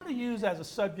use as a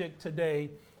subject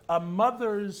today a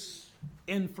mother's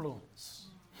influence.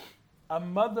 A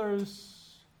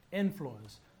mother's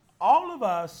influence. All of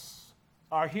us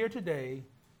are here today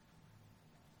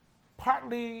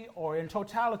partly or in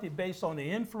totality based on the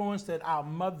influence that our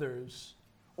mothers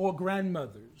or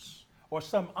grandmothers or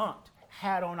some aunt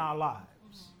had on our lives.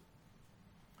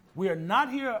 We are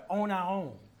not here on our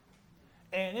own.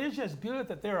 And it's just good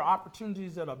that there are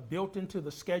opportunities that are built into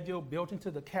the schedule, built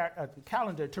into the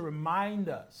calendar to remind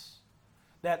us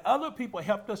that other people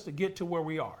helped us to get to where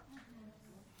we are.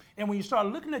 And when you start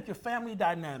looking at your family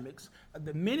dynamics,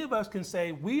 many of us can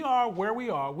say we are where we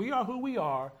are who we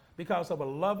are because of a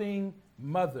loving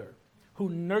mother who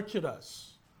nurtured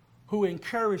us, who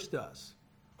encouraged us,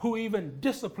 who even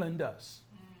disciplined us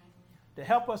to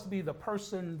help us be the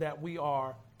person that we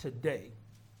are today.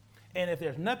 And if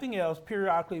there's nothing else,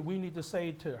 periodically we need to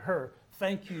say to her,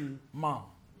 thank you, Mom.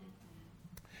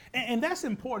 And that's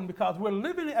important because we're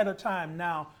living at a time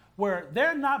now where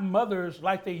they're not mothers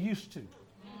like they used to.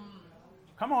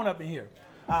 Come on up in here.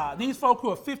 These folk who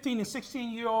are 15 and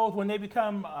 16-year-olds, when they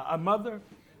become a mother,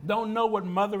 don't know what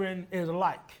mothering is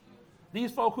like.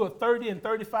 These folk who are 30 and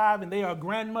 35 and they are a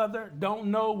grandmother don't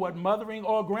know what mothering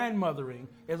or grandmothering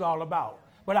is all about.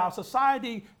 But our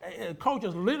society, culture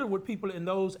is littered with people in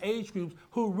those age groups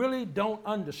who really don't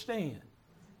understand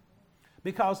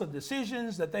because of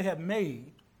decisions that they have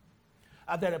made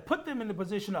that have put them in the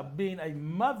position of being a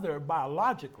mother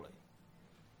biologically.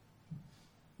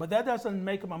 But that doesn't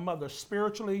make them a mother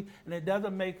spiritually, and it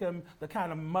doesn't make them the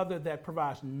kind of mother that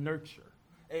provides nurture.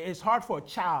 It's hard for a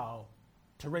child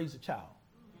to raise a child.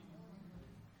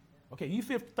 Okay, you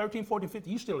 13, 14,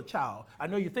 15, you're still a child. I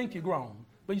know you think you're grown,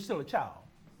 but you're still a child.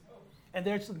 And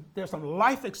there's some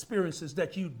life experiences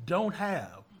that you don't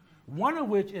have, one of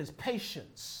which is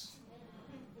patience.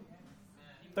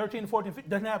 13, 14, 15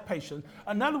 doesn't have patience.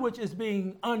 Another which is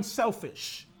being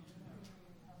unselfish.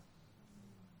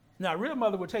 Now, a real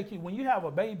mother would take you, when you have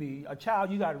a baby, a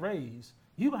child you got to raise,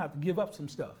 you're going to have to give up some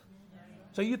stuff.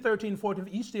 So you're 13, 14,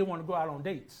 you still want to go out on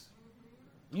dates.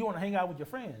 You want to hang out with your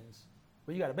friends,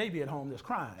 but you got a baby at home that's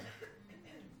crying.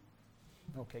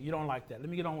 Okay, you don't like that. Let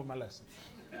me get on with my lesson.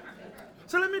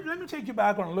 So let me take you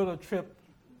back on a little trip,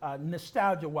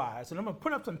 nostalgia-wise, and I'm going to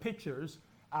put up some pictures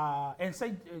and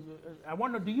say, I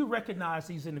wonder, do you recognize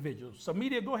these individuals? So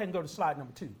media, go ahead and go to slide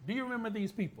number 2. Do you remember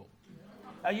these people?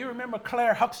 You remember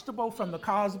Claire Huxtable from the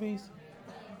Cosbys?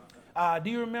 Do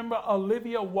you remember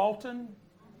Olivia Walton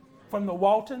from the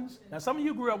Waltons? Now, some of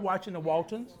you grew up watching the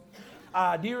Waltons.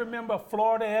 Do you remember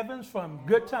Florida Evans from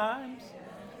Good Times?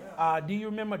 Do you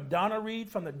remember Donna Reed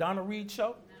from the Donna Reed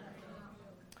Show?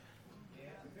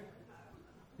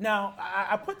 Now,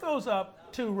 I put those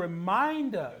up to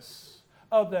remind us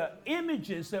of the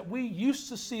images that we used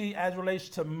to see as relates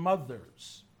to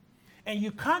mothers. And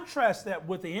you contrast that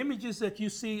with the images that you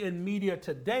see in media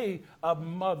today of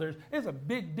mothers. There's a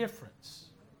big difference.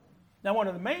 Now, one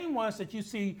of the main ones that you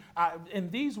see in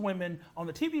these women on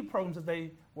the TV programs that they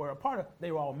were a part of,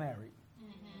 they were all married.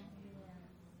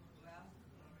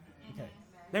 Okay.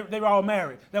 They were all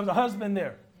married. There was a husband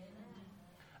there.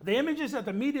 The images that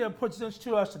the media puts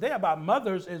to us today about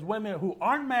mothers is women who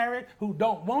aren't married, who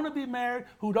don't want to be married,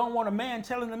 who don't want a man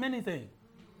telling them anything,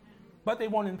 but they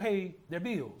want to pay their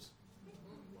bills.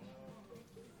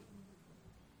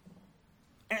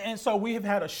 And so we have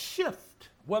had a shift,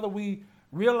 whether we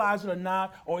realize it or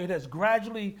not, or it has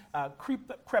gradually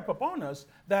crept upon us,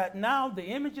 that now the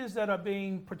images that are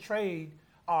being portrayed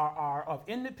are of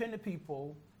independent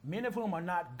people, many of whom are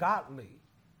not godly.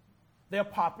 They're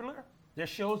popular. Their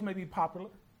shows may be popular,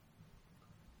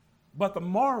 but the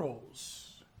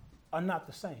morals are not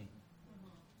the same.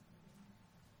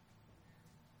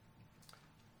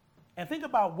 And think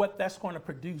about what that's going to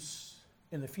produce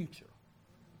in the future.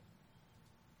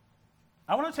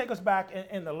 I want to take us back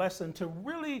in the lesson to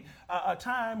really a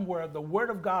time where the Word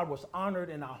of God was honored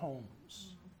in our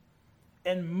homes.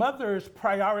 And mothers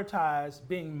prioritized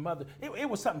being mother. It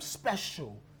was something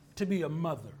special to be a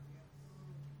mother.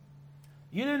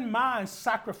 You didn't mind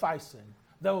sacrificing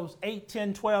those 8,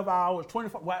 10, 12 hours,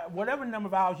 24, whatever number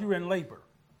of hours you were in labor.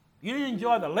 You didn't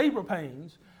enjoy the labor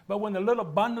pains, but when the little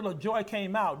bundle of joy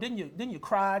came out, didn't you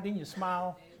cry? Didn't you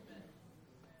smile?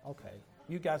 Okay.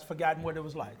 You guys forgotten what it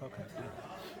was like. Okay.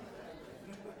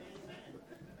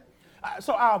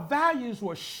 So our values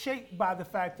were shaped by the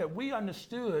fact that we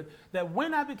understood that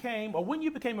when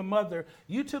you became a mother,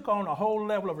 you took on a whole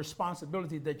level of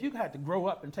responsibility that you had to grow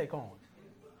up and take on.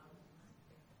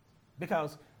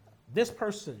 Because this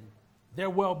person,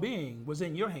 their well-being was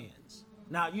in your hands.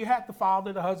 Now, you had the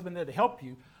father, the husband there to help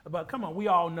you, But come on, we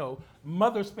all know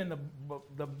mothers spend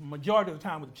the majority of the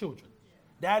time with the children.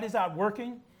 Dad is out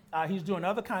working. He's doing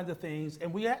other kinds of things.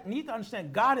 And we need to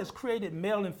understand God has created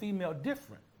male and female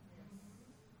different.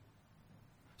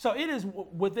 So it is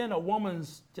within a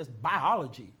woman's just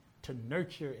biology to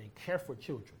nurture and care for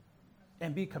children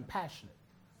and be compassionate.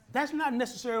 That's not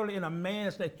necessarily in a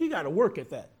man's that he got to work at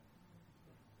that.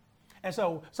 And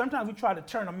so sometimes we try to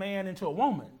turn a man into a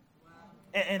woman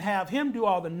and have him do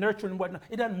all the nurturing and whatnot.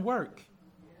 It doesn't work.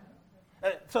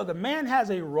 So the man has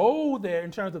a role there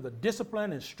in terms of the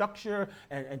discipline and structure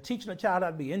and teaching a child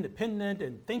how to be independent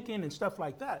and thinking and stuff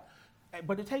like that.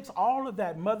 But it takes all of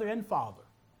that, mother and father.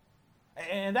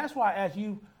 And that's why as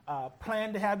you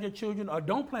plan to have your children or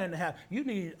don't plan to have, you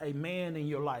need a man in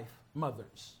your life,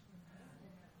 mothers,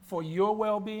 for your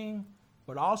well-being,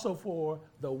 but also for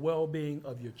the well-being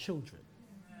of your children.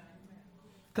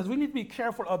 Because we need to be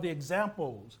careful of the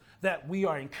examples that we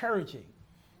are encouraging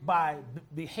by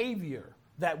behavior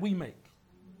that we make.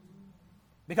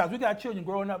 Because we got children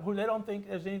growing up who they don't think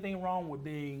there's anything wrong with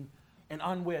being an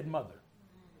unwed mother.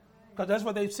 Because that's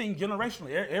what they've seen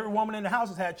generationally. Every woman in the house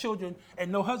has had children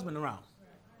and no husband around.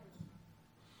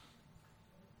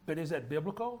 But is that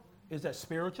biblical? Is that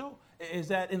spiritual? Is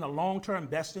that in the long-term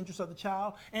best interest of the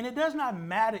child? And it does not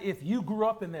matter if you grew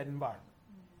up in that environment.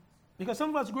 Because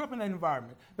some of us grew up in that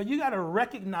environment. But you got to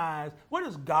recognize, what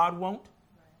does God want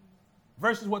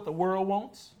versus what the world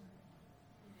wants?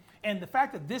 And the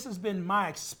fact that this has been my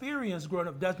experience growing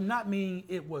up does not mean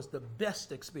it was the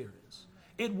best experience.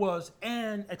 It was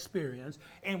an experience.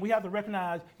 And we have to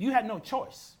recognize you had no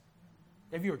choice.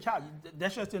 If you're a child,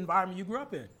 that's just the environment you grew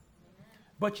up in.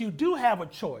 But you do have a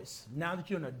choice now that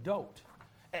you're an adult.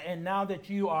 And now that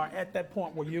you are at that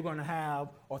point where you're going to have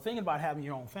or thinking about having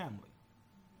your own family.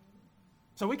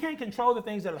 So we can't control the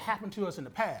things that have happened to us in the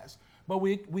past, but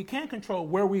we can control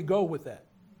where we go with that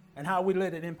and how we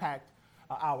let it impact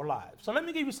our lives. So let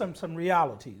me give you some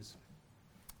realities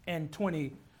in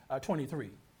 2023.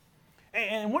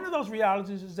 And one of those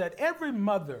realities is that every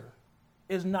mother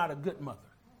is not a good mother.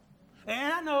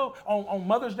 And I know on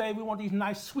Mother's Day, we want these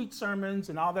nice, sweet sermons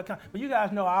and all that kind of, but you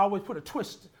guys know I always put a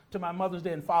twist to my Mother's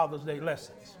Day and Father's Day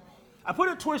lessons. I put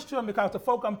a twist to them because the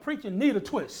folk I'm preaching need a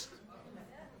twist.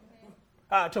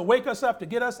 To wake us up, to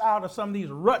get us out of some of these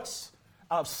ruts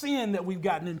of sin that we've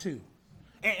gotten into.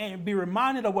 And be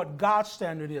reminded of what God's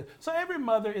standard is. So every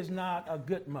mother is not a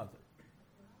good mother.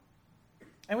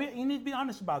 And you need to be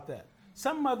honest about that.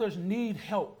 Some mothers need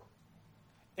help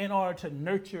in order to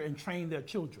nurture and train their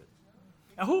children.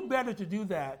 And who better to do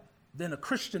that than a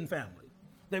Christian family?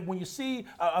 That when you see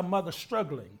a mother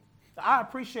struggling, I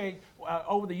appreciate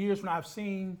over the years when I've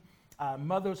seen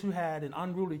mothers who had an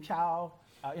unruly child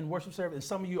in worship service, and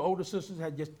some of you older sisters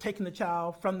had just taken the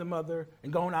child from the mother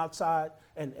and gone outside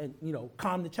and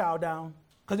calmed the child down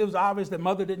because it was obvious that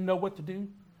mother didn't know what to do,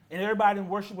 and everybody in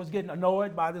worship was getting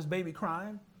annoyed by this baby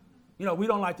crying. We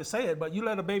don't like to say it, but you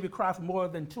let a baby cry for more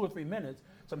than 2 or 3 minutes,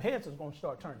 some heads is going to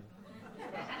start turning.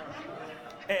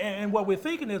 And what we're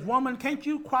thinking is, woman, can't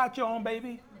you quiet your own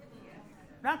baby?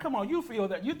 Now, come on, you feel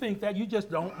that, you think that, you just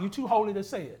don't, you're too holy to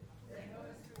say it.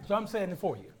 So I'm saying it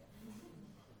for you.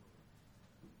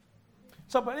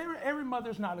 So, but every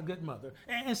mother's not a good mother.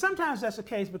 And sometimes that's the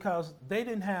case because they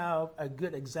didn't have a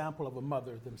good example of a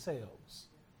mother themselves.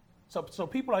 So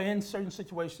people are in certain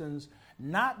situations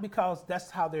not because that's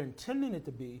how they're intending it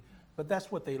to be, but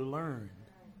that's what they learned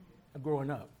growing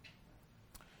up.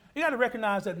 You got to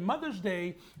recognize that Mother's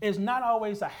Day is not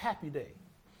always a happy day.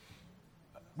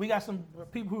 We got some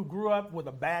people who grew up with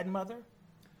a bad mother,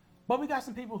 but we got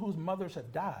some people whose mothers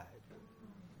have died.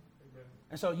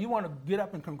 And so you want to get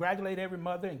up and congratulate every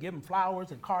mother and give them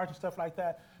flowers and cards and stuff like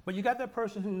that. But you got that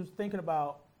person who's thinking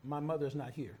about, my mother's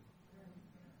not here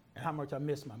and how much I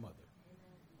miss my mother.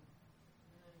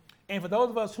 And for those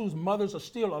of us whose mothers are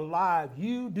still alive,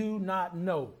 you do not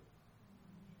know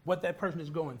what that person is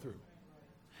going through.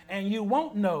 And you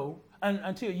won't know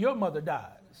until your mother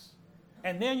dies.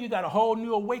 And then you got a whole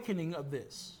new awakening of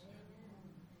this.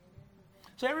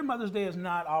 So every Mother's Day is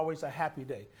not always a happy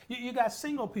day. You got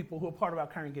single people who are part of our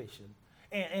congregation.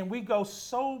 And we go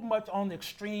so much on the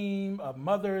extreme of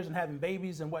mothers and having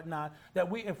babies and whatnot that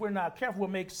if we're not careful, we'll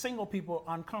make single people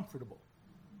uncomfortable.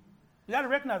 You got to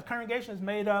recognize the congregation is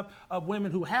made up of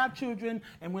women who have children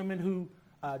and women who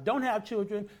don't have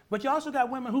children. But you also got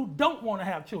women who don't want to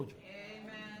have children.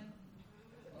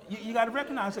 You got to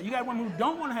recognize that. You got women who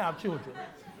don't want to have children.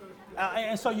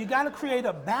 And so you got to create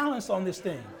a balance on this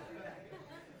thing.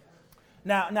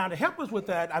 Now, to help us with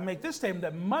that, I make this statement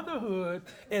that motherhood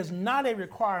is not a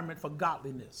requirement for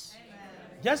godliness. Amen.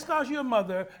 Just because you're a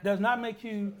mother does not make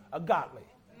you a godly.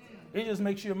 It just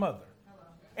makes you a mother.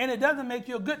 And it doesn't make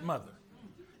you a good mother.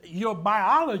 Your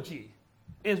biology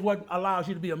is what allows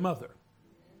you to be a mother.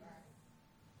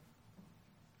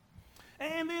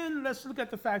 And then let's look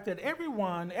at the fact that every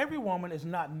woman is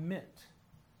not meant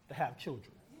to have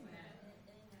children.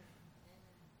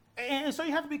 And so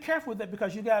you have to be careful with that,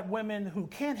 because you got women who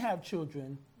can't have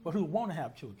children, but who want to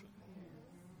have children.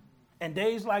 And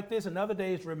days like this and other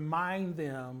days remind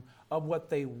them of what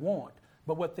they want,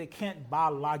 but what they can't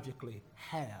biologically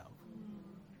have.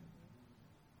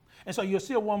 And so you'll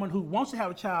see a woman who wants to have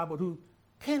a child, but who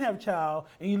can't have a child,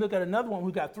 and you look at another one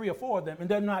who got 3 or 4 of them and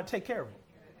doesn't know how to take care of them.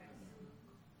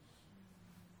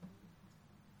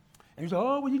 And you say,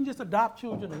 oh, well, you can just adopt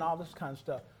children and all this kind of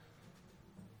stuff.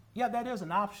 Yeah, that is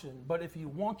an option, but if you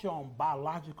want your own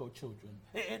biological children,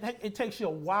 it takes you a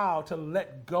while to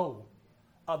let go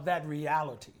of that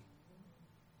reality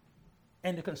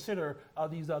and to consider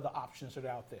these other options that are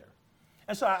out there.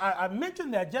 And so I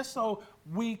mentioned that just so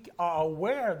we are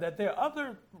aware that there are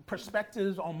other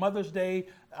perspectives on Mother's Day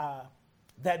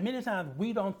that many times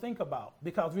we don't think about,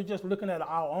 because we're just looking at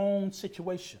our own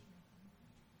situation.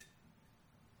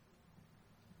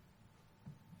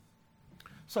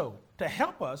 So to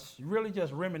help us really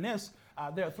just reminisce,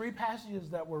 there are 3 passages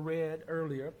that were read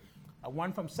earlier,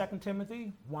 one from 2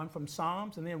 Timothy, one from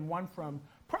Psalms, and then one from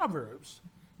Proverbs,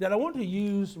 that I want to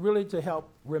use really to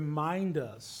help remind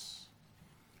us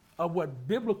of what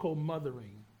biblical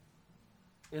mothering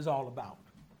is all about,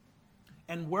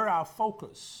 and where our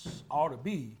focus ought to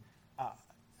be,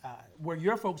 where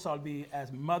your focus ought to be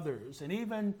as mothers, and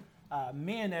even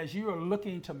men, as you are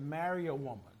looking to marry a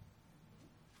woman.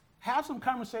 Have some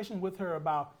conversation with her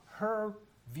about her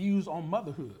views on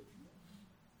motherhood,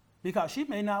 because she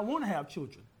may not want to have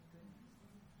children.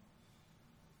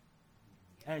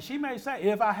 And she may say,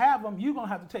 if I have them, you're going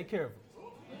to have to take care of them.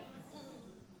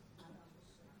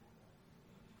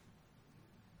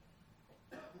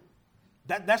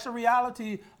 That's the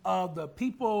reality of the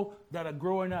people that are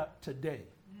growing up today.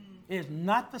 It's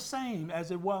not the same as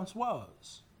it once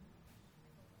was.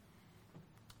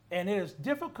 And it is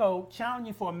difficult,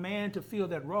 challenging for a man to fill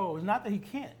that role. It's not that he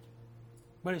can't,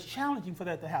 but it's challenging for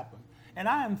that to happen. And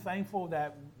I am thankful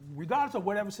that regardless of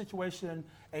whatever situation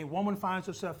a woman finds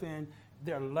herself in,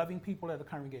 there are loving people at the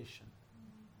congregation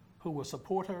who will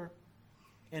support her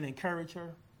and encourage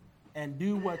her and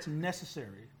do what's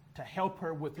necessary to help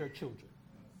her with her children.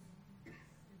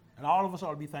 And all of us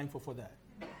ought to be thankful for that.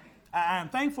 I am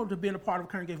thankful to be in a part of a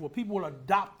congregation where people will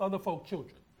adopt other folks'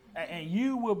 children. And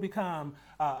you will become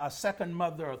a second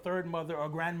mother, a third mother, or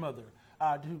grandmother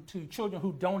to children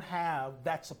who don't have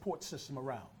that support system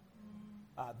around.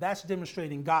 That's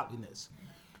demonstrating godliness.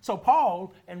 So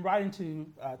Paul, in writing to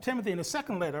Timothy in the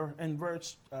second letter,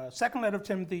 second letter of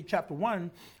Timothy, chapter 1,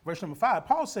 verse number 5,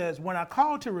 Paul says, when I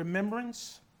call to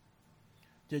remembrance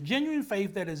the genuine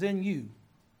faith that is in you,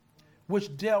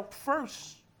 which dwelt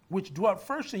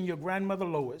first in your grandmother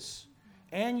Lois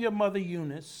and your mother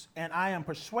Eunice, and I am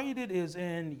persuaded is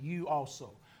in you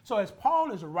also. So as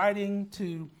Paul is writing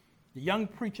to the young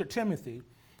preacher Timothy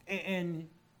and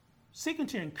seeking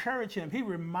to encourage him, he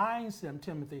reminds him,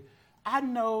 Timothy, I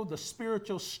know the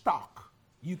spiritual stock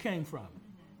you came from.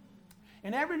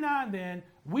 And every now and then,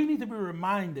 we need to be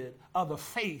reminded of the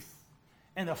faith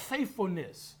and the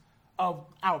faithfulness of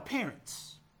our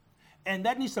parents. And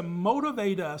that needs to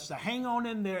motivate us to hang on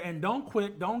in there and don't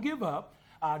quit, don't give up.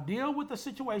 Deal with the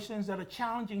situations that are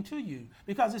challenging to you,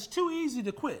 because it's too easy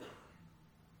to quit.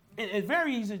 It's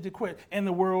very easy to quit in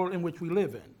the world in which we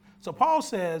live in. So Paul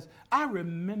says, I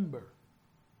remember.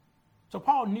 So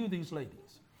Paul knew these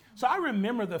ladies. So I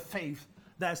remember the faith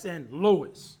that's in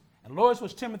Lois. And Lois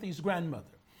was Timothy's grandmother.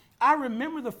 I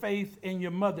remember the faith in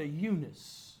your mother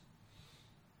Eunice.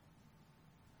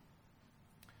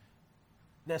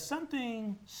 There's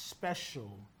something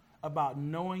special about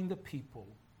knowing the people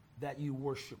that you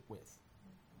worship with.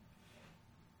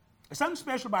 There's something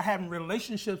special about having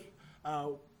relationships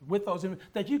with those,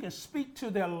 that you can speak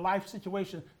to their life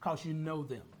situation because you know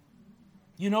them.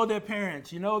 You know their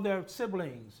parents, you know their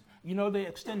siblings, you know their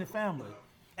extended family.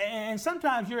 And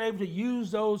sometimes you're able to use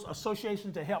those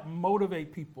associations to help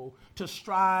motivate people to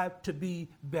strive to be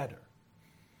better.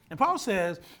 And Paul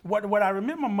says, what I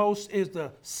remember most is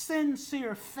the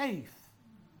sincere faith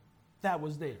that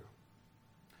was there.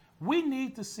 We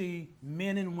need to see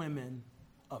men and women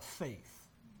of faith.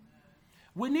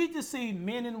 We need to see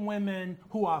men and women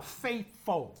who are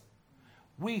faithful.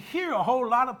 We hear a whole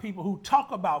lot of people who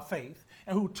talk about faith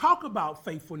and who talk about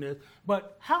faithfulness,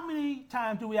 but how many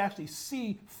times do we actually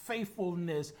see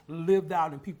faithfulness lived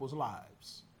out in people's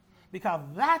lives? Because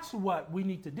that's what we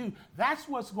need to do. That's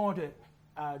what's going to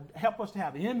help us to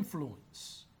have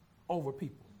influence over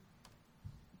people.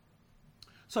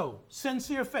 So,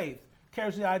 sincere faith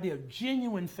carries the idea of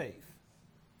genuine faith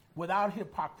without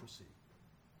hypocrisy.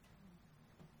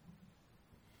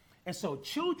 And so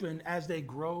children, as they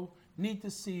grow, need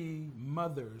to see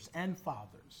mothers and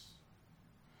fathers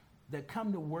that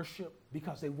come to worship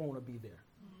because they want to be there.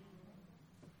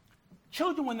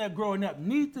 Children, when they're growing up,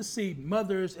 need to see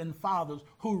mothers and fathers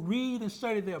who read and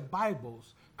study their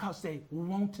Bibles because they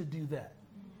want to do that.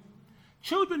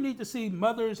 Children need to see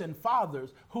mothers and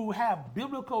fathers who have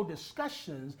biblical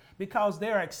discussions because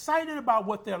they're excited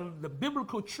about the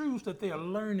biblical truths that they are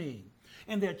learning.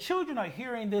 And their children are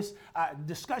hearing this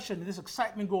discussion, this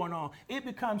excitement going on. It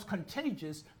becomes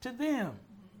contagious to them.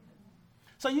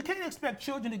 So you can't expect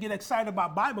children to get excited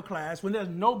about Bible class when there's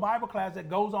no Bible class that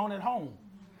goes on at home,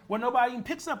 where nobody even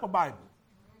picks up a Bible.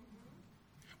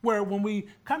 Where when we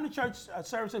come to church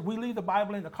services, we leave the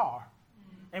Bible in the car.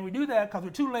 And we do that because we're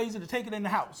too lazy to take it in the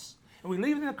house. And we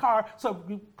leave it in the car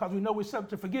because we know we're subject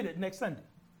to forget it next Sunday.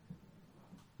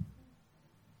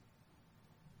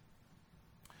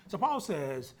 So Paul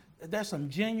says there's some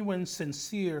genuine,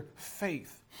 sincere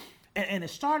faith. And it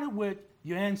started with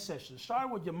your ancestors. It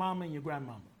started with your mama and your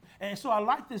grandmama. And so I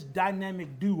like this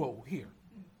dynamic duo here.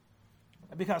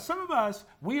 Because some of us,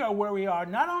 we are where we are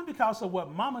not only because of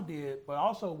what mama did, but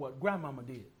also what grandmama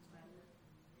did.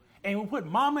 And we put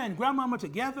mama and grandmama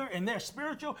together and they're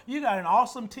spiritual, you got an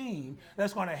awesome team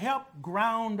that's going to help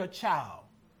ground a child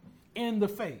in the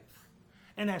faith.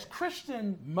 And as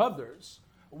Christian mothers,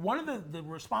 one of the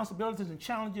responsibilities and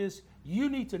challenges you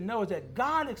need to know is that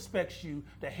God expects you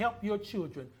to help your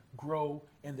children grow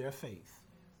in their faith.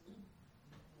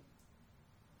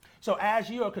 So as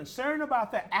you are concerned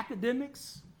about their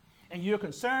academics, and you're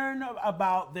concerned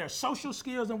about their social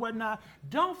skills and whatnot,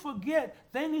 don't forget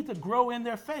they need to grow in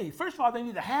their faith. First of all, they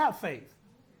need to have faith.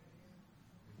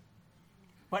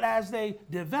 But as they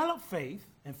develop faith,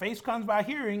 and faith comes by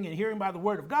hearing, and hearing by the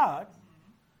word of God,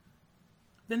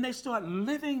 then they start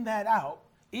living that out,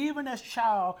 even as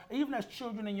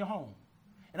children in your home.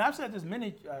 And I've said this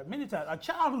many times, a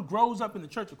child who grows up in the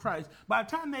Church of Christ, by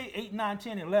the time they're 8, 9,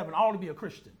 10, 11, ought to be a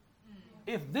Christian.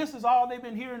 If this is all they've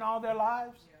been hearing all their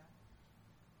lives,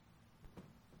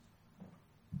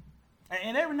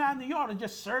 and every now and then you ought to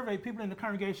just survey people in the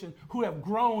congregation who have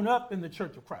grown up in the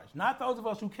Church of Christ, not those of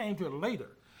us who came to it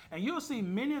later. And you'll see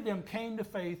many of them came to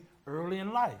faith early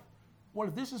in life. Well,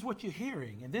 if this is what you're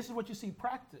hearing and this is what you see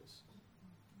practice,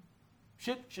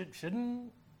 should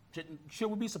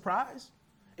we be surprised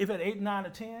if at 8, 9, or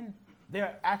 10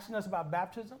 they're asking us about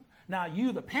baptism? Now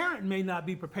you, the parent, may not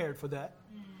be prepared for that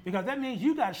because that means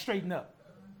you got to straighten up.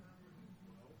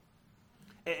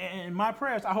 And my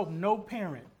prayers, I hope no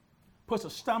parent puts a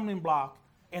stumbling block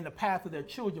in the path of their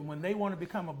children when they want to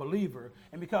become a believer,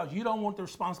 and because you don't want the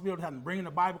responsibility of having to bring in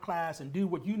a Bible class and do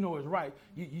what you know is right,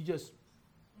 you just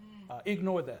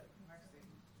ignore that.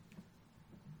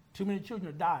 Too many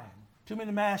children are dying. Too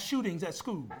many mass shootings at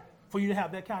school for you to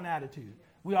have that kind of attitude.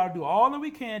 We ought to do all that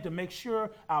we can to make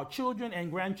sure our children and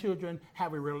grandchildren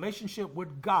have a relationship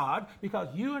with God,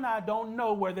 because you and I don't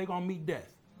know where they're going to meet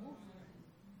death.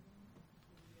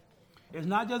 It's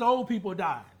not just old people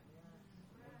dying.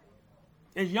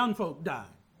 It's young folk dying.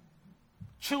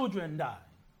 Children die.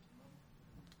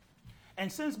 And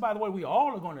since, by the way, we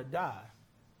all are going to die,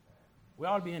 we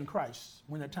ought to be in Christ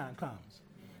when the time comes.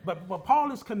 But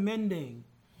Paul is commending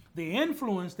the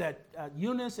influence that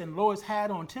Eunice and Lois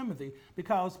had on Timothy,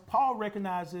 because Paul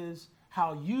recognizes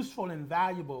how useful and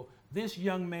valuable this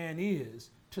young man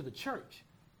is to the church.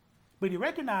 But he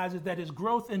recognizes that his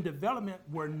growth and development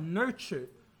were nurtured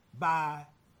by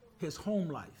his home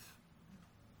life.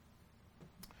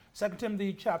 2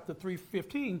 Timothy chapter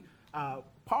 3:15,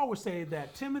 Paul would say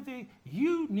that, Timothy,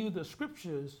 you knew the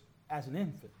scriptures as an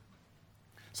infant.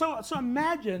 So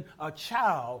imagine a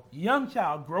young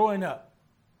child growing up,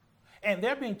 and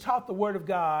they're being taught the word of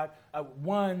God at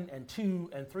 1 and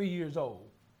 2 and 3 years old.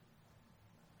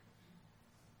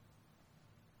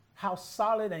 How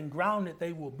solid and grounded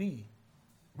they will be,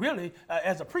 really,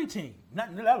 as a preteen,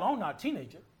 let alone not a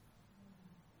teenager.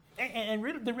 And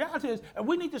really, the reality is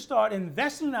we need to start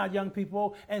investing in our young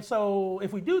people. And so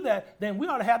if we do that, then we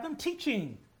ought to have them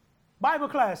teaching Bible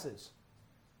classes.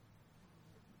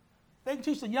 They can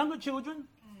teach the younger children.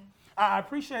 I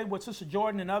appreciate what Sister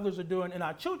Jordan and others are doing in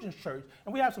our children's church.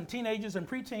 And we have some teenagers and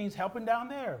preteens helping down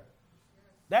there.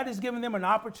 That is giving them an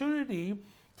opportunity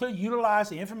to utilize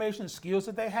the information and skills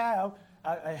that they have,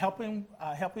 helping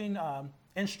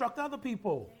instruct other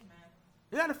people.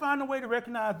 You got to find a way to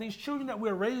recognize these children that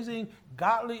we're raising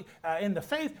godly in the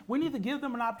faith. We need to give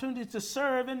them an opportunity to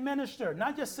serve and minister,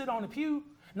 not just sit on the pew,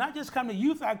 not just come to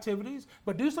youth activities,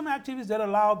 but do some activities that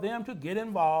allow them to get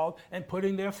involved and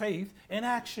putting their faith in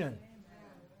action.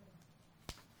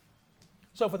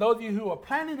 So for those of you who are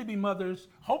planning to be mothers,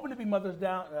 hoping to be mothers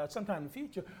down sometime in the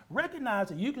future, recognize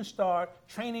that you can start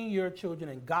training your children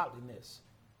in godliness,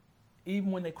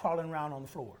 even when they're crawling around on the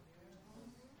floor.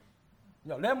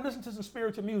 Let them listen to some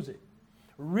spiritual music.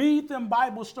 Read them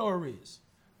Bible stories.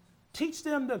 Teach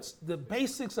them the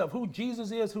basics of who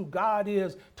Jesus is, who God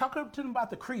is. Talk to them about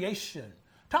the creation.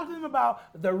 Talk to them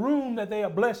about the room that they are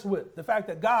blessed with. The fact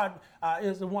that God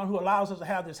is the one who allows us to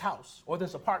have this house or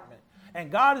this apartment.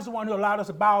 And God is the one who allowed us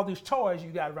to buy all these toys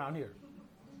you got around here.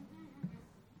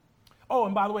 Oh,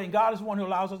 and by the way, God is the one who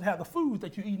allows us to have the food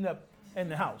that you're eating up in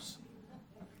the house.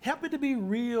 Help it to be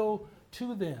real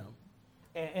to them.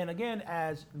 And again,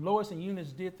 as Lois and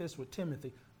Eunice did this with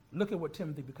Timothy, look at what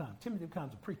Timothy becomes. Timothy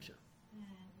becomes a preacher.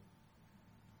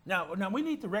 Now we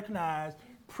need to recognize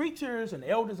preachers and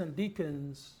elders and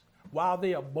deacons, while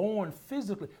they are born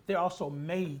physically, they're also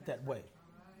made that way.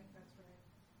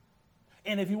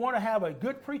 And if you want to have a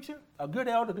good preacher, a good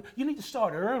elder, you need to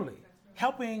start early,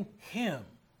 helping him.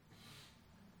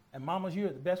 And mamas, you're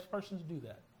the best person to do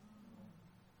that.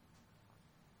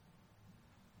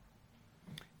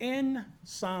 In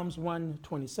Psalms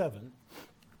 127,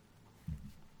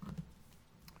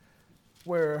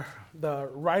 where the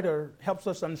writer helps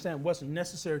us understand what's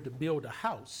necessary to build a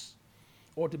house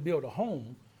or to build a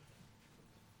home,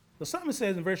 the psalmist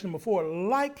says in verse number 4,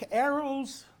 like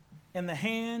arrows in the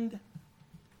hand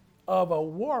of a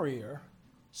warrior,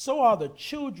 so are the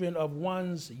children of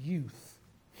one's youth.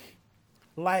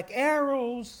 Like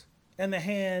arrows in the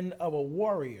hand of a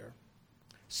warrior,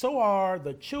 so are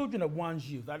the children of one's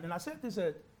youth. And I said this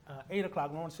at 8 o'clock,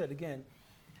 and I want to say it again.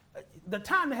 The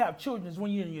time to have children is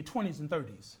when you're in your 20s and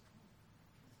 30s,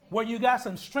 where you got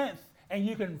some strength and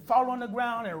you can fall on the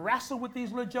ground and wrestle with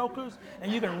these little jokers, and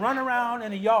you can run around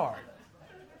in the yard.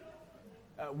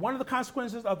 One of the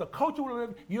consequences of the culture we live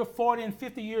in, you're 40 and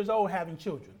 50 years old having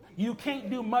children. You can't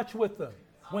do much with them.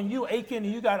 When you're aching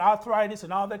and you got arthritis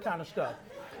and all that kind of stuff,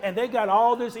 and they got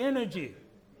all this energy.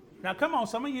 Now, come on,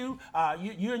 some of you,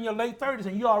 you're in your late 30s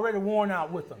and you're already worn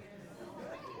out with them.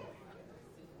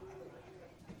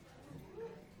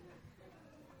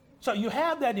 So you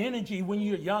have that energy when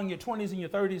you're young, your 20s and your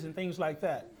 30s and things like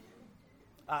that.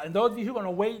 And those of you who are going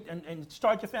to wait and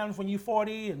start your families when you're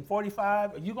 40 and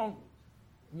 45, you're going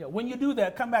to, when you do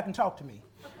that, come back and talk to me.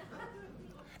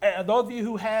 And those of you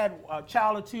who had a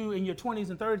child or two in your 20s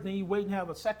and 30s, then you wait and have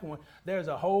a second one, there's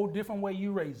a whole different way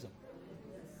you raise them.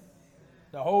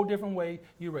 The whole different way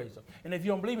you raise them. And if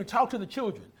you don't believe me, talk to the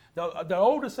children. The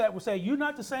older set will say, you're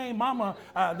not the same mama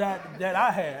that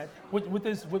I had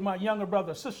with my younger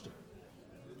brother or sister.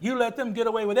 You let them get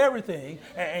away with everything,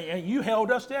 and you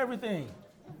held us to everything.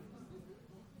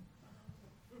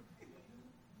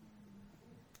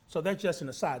 So that's just an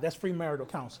aside. That's free marital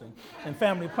counseling and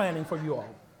family planning for you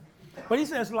all. But he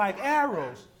says, like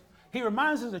arrows. He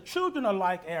reminds us that children are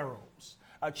like arrows.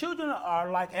 Children are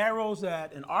like arrows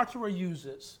that an archer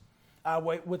uses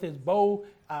with his bow,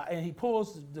 and he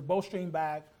pulls the bowstring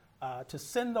back to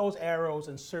send those arrows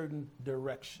in certain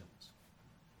directions.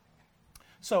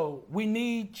 So we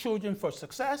need children for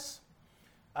success.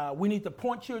 We need to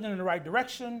point children in the right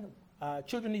direction.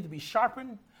 Children need to be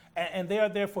sharpened, and they are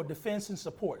there for defense and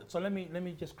support. So let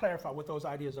me just clarify what those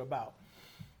ideas are about.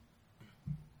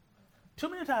 Too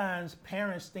many times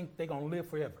parents think they're going to live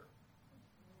forever.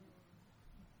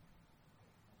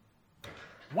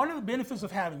 One of the benefits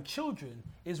of having children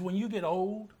is when you get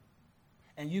old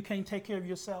and you can't take care of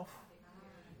yourself,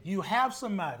 you have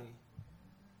somebody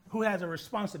who has a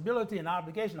responsibility and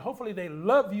obligation. Hopefully they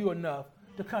love you enough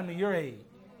to come to your aid.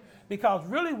 Because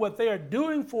really what they are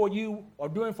doing for you or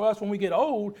doing for us when we get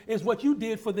old is what you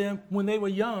did for them when they were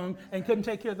young and couldn't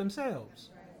take care of themselves.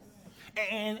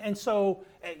 And so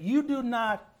you do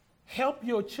not help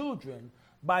your children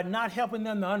by not helping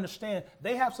them to understand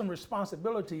they have some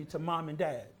responsibility to mom and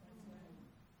dad.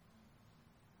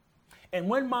 And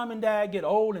when mom and dad get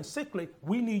old and sickly,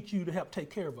 we need you to help take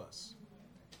care of us.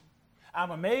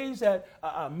 I'm amazed that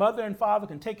a mother and father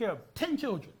can take care of 10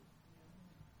 children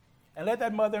and let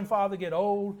that mother and father get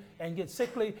old and get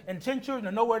sickly, and 10 children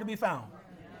are nowhere to be found.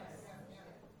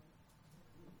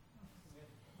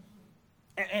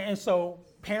 And so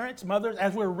parents, mothers,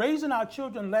 as we're raising our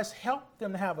children, let's help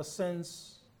them to have a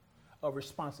sense of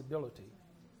responsibility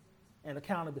and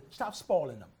accountability. Stop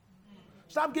spoiling them.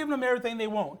 Stop giving them everything they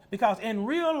want, because in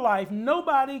real life,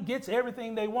 nobody gets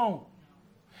everything they want.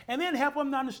 And then help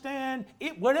them to understand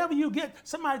whatever you get,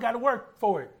 somebody got to work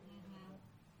for it.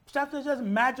 Stuff that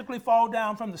doesn't magically fall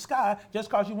down from the sky just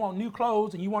because you want new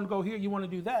clothes and you want to go here, you want to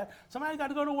do that. Somebody got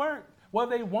to go to work,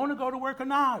 whether they want to go to work or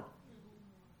not.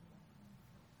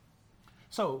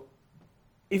 So,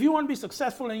 if you want to be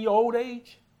successful in your old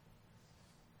age,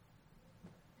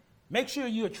 make sure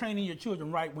you are training your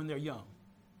children right when they're young.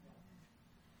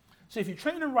 So if you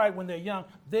train them right when they're young,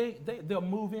 they'll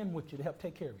move in with you to help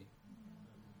take care of you.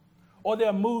 Or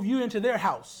they'll move you into their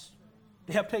house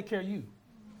to help take care of you.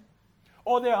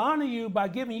 Or they'll honor you by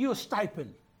giving you a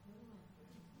stipend.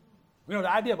 You know,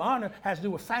 the idea of honor has to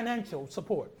do with financial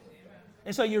support.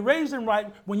 And so you raise them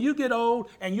right. When you get old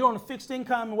and you're on a fixed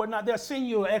income and whatnot, they'll send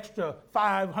you an extra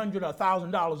 $500 or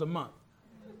 $1,000 a month.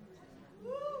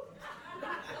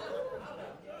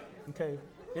 Okay?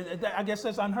 I guess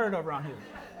that's unheard of around here.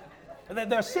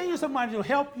 They'll send you somebody to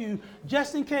help you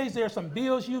just in case there's some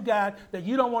bills you got that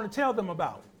you don't want to tell them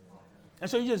about. And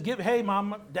so you just give, hey,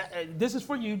 mama, this is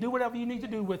for you. Do whatever you need to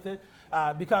do with it.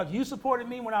 Because you supported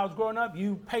me when I was growing up.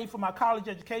 You paid for my college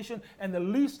education. And the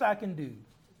least I can do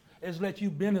is let you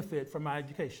benefit from my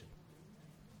education.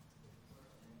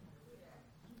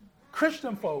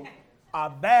 Christian folk are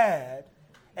bad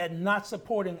at not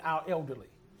supporting our elderly.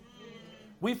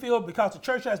 We feel because the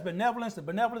church has benevolence, the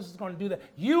benevolence is going to do that.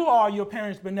 You are your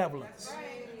parents' benevolence.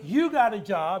 You got a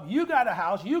job, you got a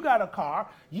house, you got a car.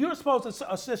 You're supposed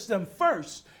to assist them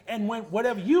first. And when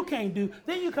whatever you can't do,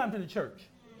 then you come to the church.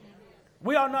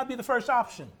 We ought not be the first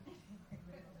option.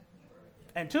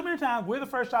 And too many times we're the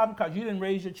first option because you didn't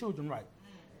raise your children right.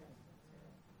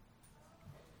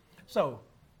 So,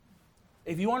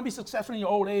 if you want to be successful in your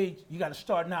old age, you got to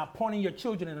start now pointing your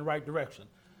children in the right direction.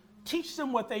 Teach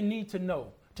them what they need to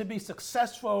know to be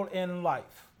successful in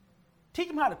life. Teach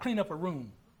them how to clean up a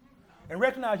room. And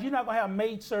recognize you're not going to have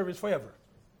maid service forever.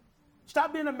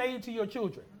 Stop being a maid to your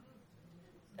children.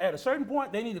 At a certain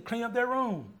point, they need to clean up their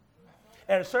room.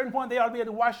 At a certain point, they ought to be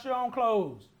able to wash their own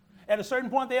clothes. At a certain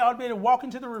point, they ought to be able to walk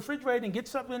into the refrigerator and get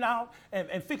something out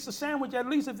and fix a sandwich, at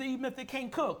least even if they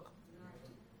can't cook.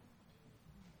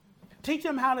 Teach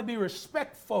them how to be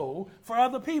respectful for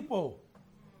other people.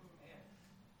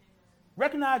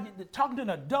 Recognize that talking to an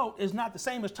adult is not the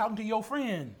same as talking to your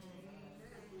friend.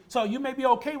 So you may be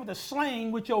okay with the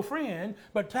slang with your friend,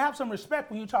 but to have some respect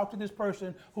when you talk to this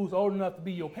person who's old enough to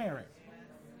be your parent.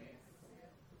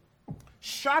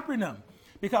 Sharpen them,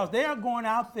 because they are going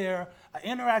out there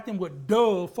interacting with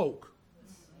dull folk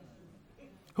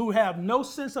who have no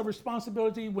sense of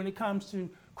responsibility when it comes to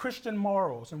Christian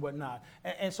morals and whatnot.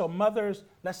 And so mothers,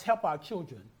 let's help our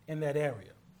children in that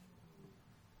area.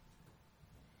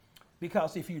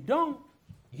 Because if you don't,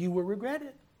 you will regret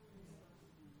it.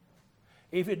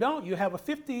 If you don't, you have a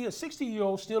 50 or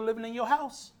 60-year-old still living in your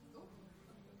house.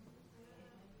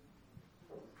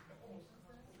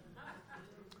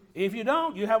 If you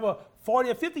don't, you have a 40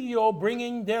 or 50-year-old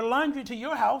bringing their laundry to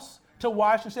your house to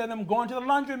wash instead of them going to the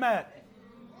laundromat.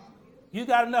 You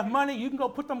got enough money, you can go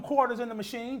put them quarters in the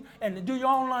machine and do your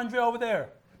own laundry over there.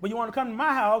 But you want to come to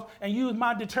my house and use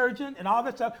my detergent and all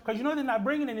that stuff because you know they're not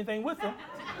bringing anything with them.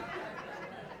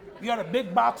 You got a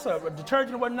big box of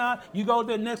detergent and whatnot. You go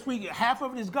there next week, half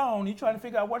of it is gone. You're trying to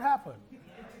figure out what happened.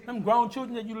 Them grown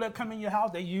children that you let come in your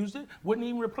house, they used it, wouldn't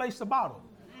even replace the bottle.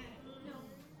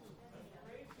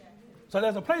 So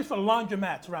there's a place for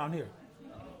laundromats around here.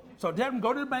 So let them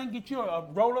go to the bank, get you a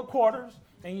roll of quarters,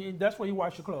 and that's where you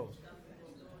wash your clothes.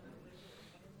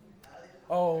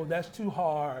 Oh, that's too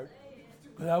hard,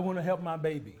 because I want to help my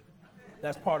baby.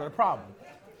 That's part of the problem.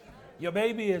 Your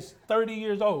baby is 30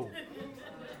 years old.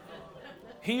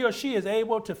 He or she is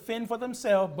able to fend for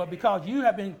themselves, but because you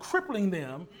have been crippling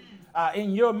them,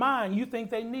 in your mind, you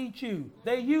think they need you.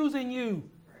 They're using you.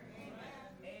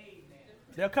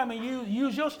 They'll come and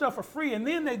use your stuff for free, and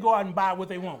then they go out and buy what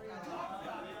they want.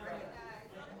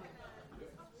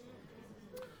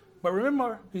 But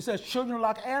remember, he says children are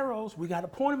like arrows. We got to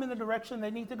point them in the direction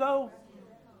they need to go.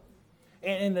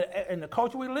 And in the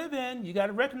culture we live in, you got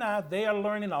to recognize they are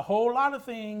learning a whole lot of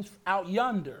things out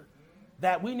yonder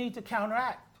that we need to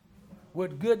counteract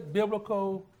with good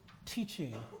biblical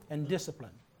teaching and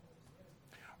discipline.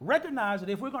 Recognize that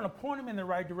if we're going to point them in the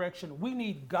right direction, we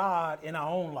need God in our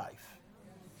own life.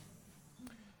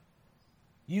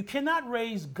 You cannot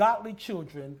raise godly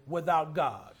children without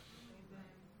God.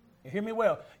 You hear me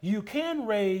well? You can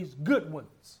raise good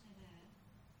ones.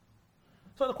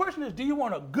 So the question is, do you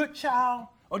want a good child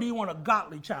or do you want a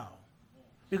godly child?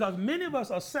 Because many of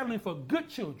us are settling for good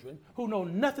children who know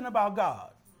nothing about God.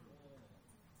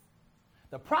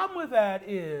 The problem with that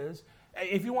is,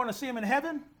 if you want to see them in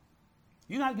heaven,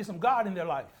 you got to get some God in their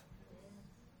life.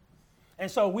 And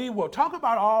so we will talk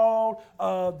about all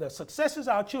of the successes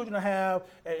our children have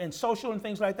in social and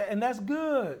things like that, and that's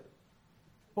good.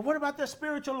 But what about their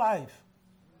spiritual life?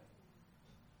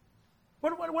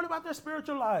 What about their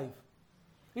spiritual life?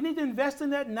 You need to invest in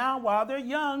that now while they're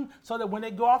young so that when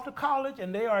they go off to college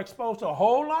and they are exposed to a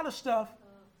whole lot of stuff,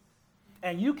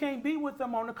 and you can't be with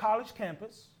them on the college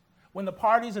campus when the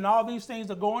parties and all these things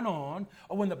are going on,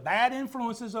 or when the bad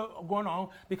influences are going on,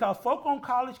 because folk on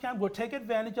college camp will take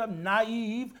advantage of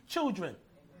naive children.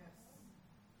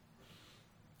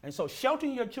 And so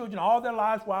sheltering your children all their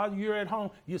lives while you're at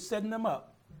home, you're setting them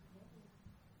up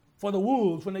for the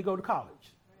wolves when they go to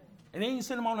college. And then you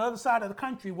send them on the other side of the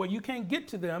country where you can't get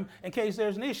to them in case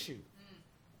there's an issue.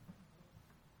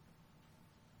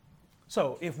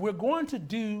 So if we're going to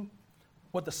do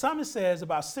what the psalmist says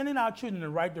about sending our children in the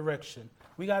right direction,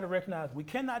 we got to recognize we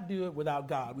cannot do it without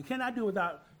God. We cannot do it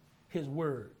without his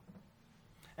word.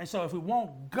 And so if we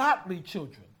want godly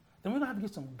children, then we're going to have to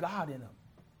get some God in them.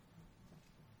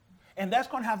 And that's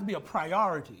going to have to be a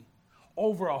priority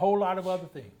over a whole lot of other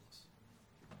things.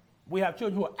 We have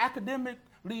children who are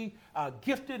academically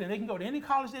gifted and they can go to any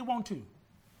college they want to.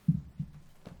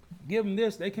 Give them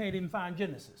this, they can't even find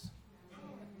Genesis.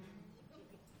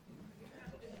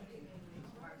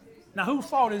 Now, whose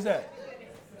fault is that?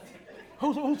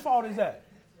 Whose fault is that?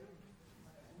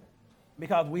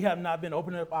 Because we have not been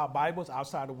opening up our Bibles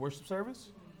outside of worship service?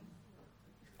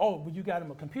 Oh, but you got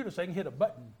them a computer so they can hit a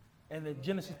button and the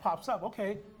Genesis pops up.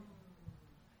 Okay.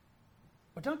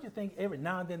 But don't you think every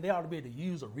now and then they ought to be able to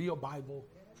use a real Bible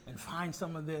and find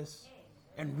some of this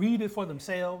and read it for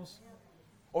themselves?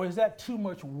 Or is that too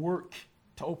much work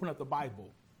to open up the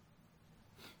Bible?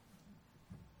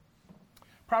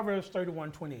 Proverbs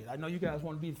 31:28. I know you guys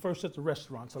want to be first at the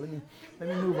restaurant, so let me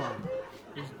move on.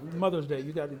 It's Mother's Day.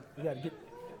 You got to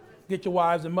get your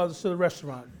wives and mothers to the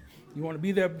restaurant. You want to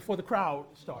be there before the crowd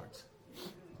starts.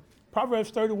 Proverbs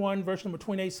 31, verse number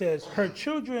 28 says, "Her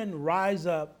children rise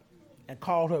up and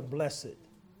call her blessed.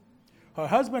 Her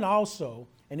husband also,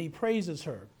 and he praises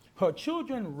her. Her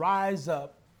children rise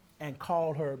up and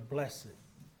call her blessed."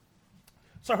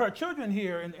 So her children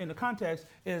here in the context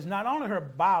is not only her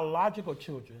biological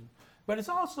children, but it's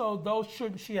also those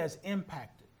children she has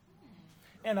impacted.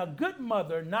 And a good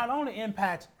mother not only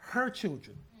impacts her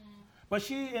children, but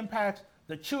she impacts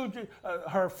the children,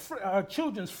 her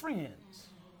children's friends.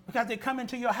 Because they come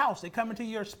into your house, they come into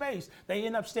your space, they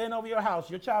end up staying over your house,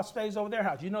 your child stays over their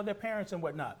house, you know their parents and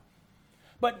whatnot.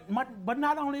 But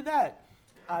not only that,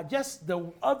 just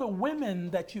the other women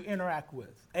that you interact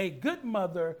with. A good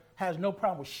mother has no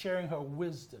problem with sharing her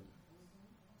wisdom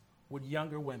with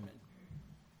younger women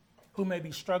who may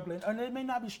be struggling, or they may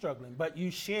not be struggling, but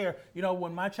you share,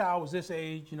 when my child was this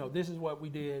age, this is what we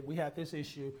did, we had this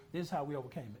issue, this is how we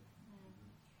overcame it.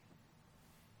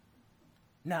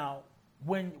 Now,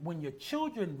 when your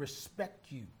children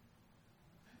respect you,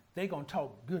 they're going to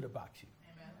talk good about you.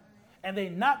 Amen. And they're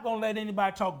not going to let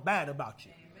anybody talk bad about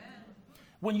you. Amen.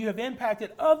 When you have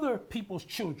impacted other people's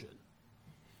children,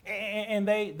 and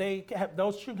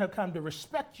those children have come to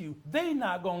respect you, they're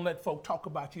not going to let folk talk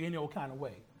about you any old kind of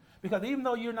way. Because even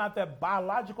though you're not their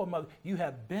biological mother, you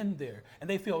have been there. And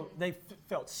they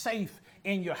felt safe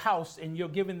in your house, and you're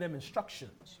giving them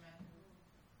instructions.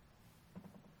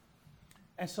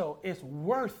 And so it's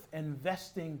worth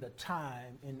investing the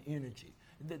time and energy.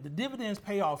 The dividends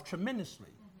pay off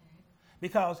tremendously.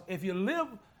 Because if you live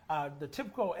the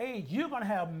typical age, you're going to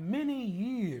have many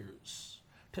years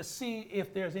to see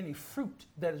if there's any fruit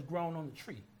that is grown on the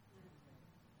tree.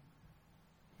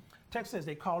 Text says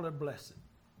they call her blessed.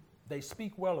 They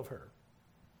speak well of her.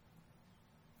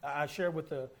 I shared with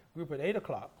the group at 8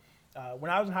 o'clock.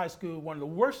 When I was in high school, one of the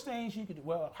worst things you could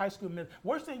do,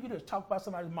 worst thing you could do is talk about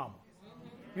somebody's mama.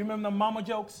 You remember the mama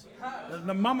jokes?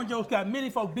 The mama jokes got many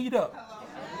folk beat up.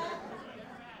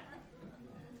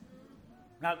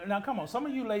 Now, come on. Some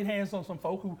of you laid hands on some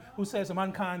folk who said some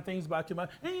unkind things about your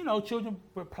mother. And, children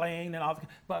were playing and all.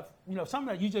 But, some of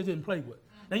that you just didn't play with.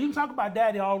 Now, you can talk about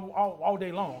daddy all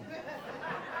day long.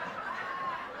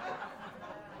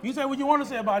 You say what you want to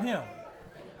say about him.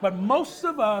 But most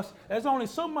of us, there's only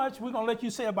so much we're going to let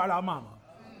you say about our mama.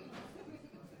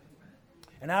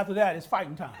 And after that, it's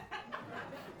fighting time.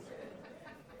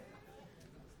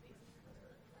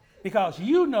 Because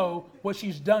you know what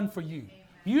she's done for you.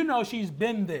 You know she's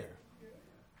been there.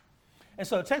 And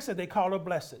so the text said they call her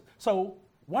blessed. So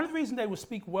one of the reasons they would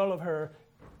speak well of her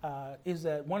is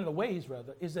that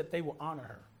they will honor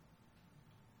her.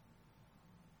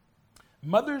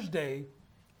 Mother's Day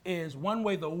is one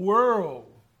way the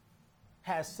world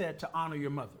has said to honor your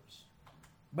mothers.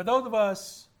 But those of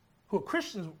us who are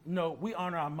Christians know we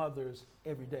honor our mothers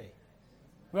every day.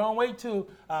 We don't wait till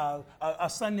a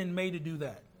son in May to do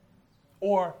that.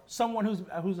 Or someone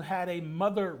who's had a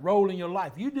mother role in your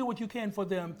life. You do what you can for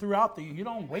them throughout the year. You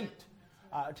don't wait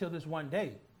until this one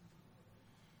day.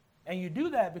 And you do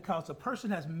that because the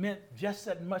person has meant just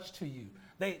that much to you.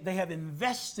 They have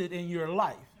invested in your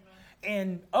life.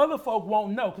 And other folk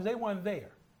won't know because they weren't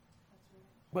there.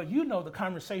 But you know the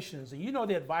conversations and you know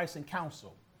the advice and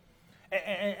counsel.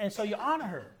 And so you honor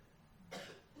her.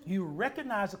 You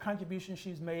recognize the contribution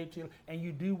she's made to you, and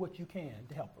you do what you can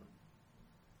to help her.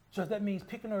 So if that means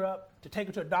picking her up to take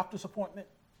her to a doctor's appointment,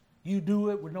 you do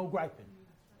it with no griping.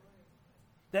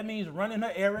 That means running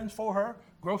her errands for her,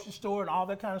 grocery store and all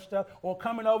that kind of stuff, or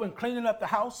coming over and cleaning up the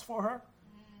house for her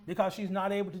because she's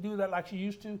not able to do that like she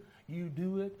used to. You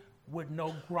do it with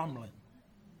no grumbling.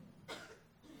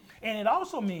 And it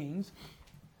also means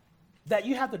that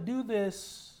you have to do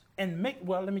this and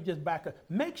let me just back up.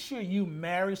 Make sure you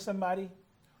marry somebody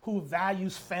who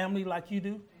values family like you do.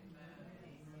 Amen.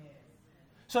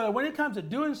 So that when it comes to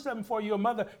doing something for your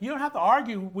mother, you don't have to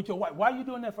argue with your wife. Why are you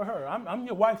doing that for her? I'm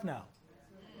your wife now.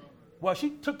 Well,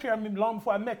 she took care of me long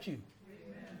before I met you.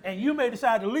 And you may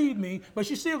decide to leave me, but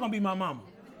she's still going to be my mama.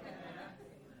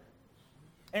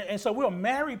 And so we'll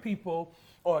marry people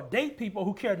or date people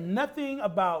who care nothing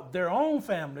about their own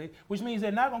family, which means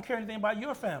they're not going to care anything about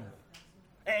your family.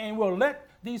 And we'll let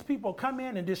these people come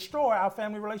in and destroy our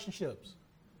family relationships.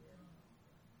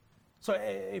 So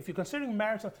if you're considering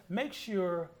marriage, make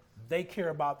sure they care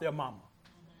about their mama.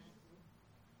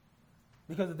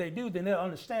 Because if they do, then they'll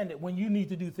understand that when you need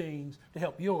to do things to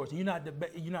help yours, and you're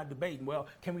not debating, well,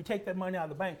 can we take that money out of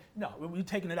the bank? No, we're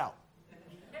taking it out.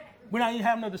 We're not even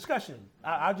having no discussion.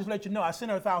 I'll just let you know I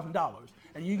sent her $1,000,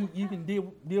 and you can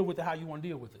deal with it how you want to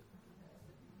deal with it.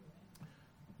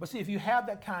 But see, if you have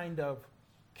that kind of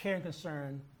care and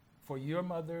concern for your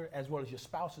mother as well as your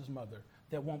spouse's mother,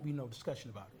 there won't be no discussion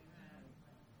about it.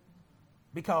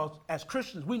 Because as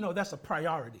Christians, we know that's a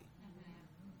priority.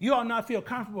 You ought not feel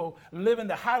comfortable living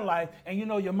the high life and you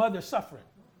know your mother's suffering.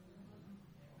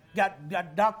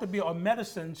 Got doctor bill or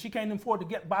medicine. She can't afford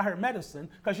to buy her medicine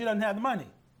because she doesn't have the money.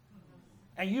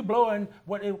 And you blowing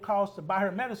what it costs to buy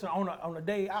her medicine on a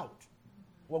day out.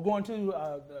 Or going to,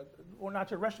 or not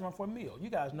to a restaurant for a meal. You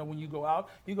guys know when you go out,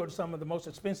 you go to some of the most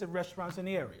expensive restaurants in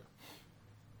the area.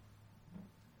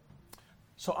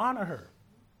 So honor her.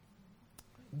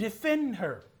 Defend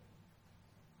her.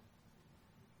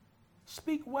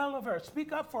 Speak well of her.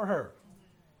 Speak up for her.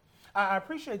 I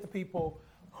appreciate the people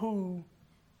who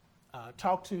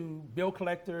talk to bill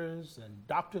collectors and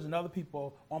doctors and other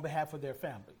people on behalf of their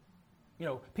family. You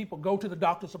know, people go to the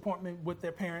doctor's appointment with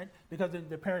their parent because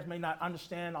their parents may not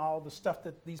understand all the stuff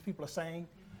that these people are saying.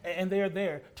 And they're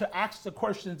there to ask the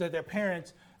questions that their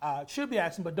parents should be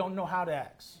asking but don't know how to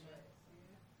ask.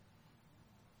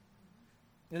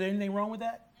 Is there anything wrong with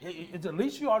that? It's the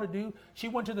least you ought to do. She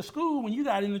went to the school when you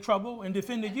got into trouble and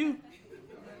defended you.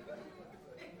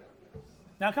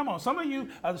 Now, come on. Some of you,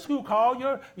 the school called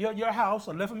your house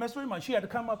or left a message for your mom. She had to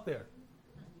come up there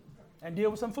and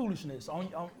deal with some foolishness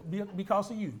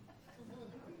because of you.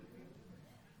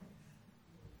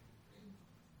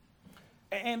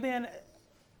 And then,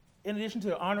 in addition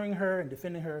to honoring her and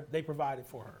defending her, they provided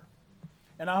for her.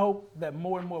 And I hope that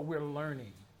more and more we're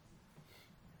learning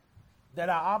that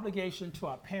our obligation to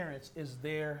our parents is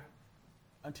there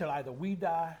until either we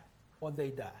die or they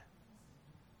die.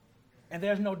 And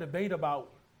there's no debate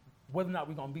about whether or not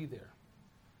we're going to be there.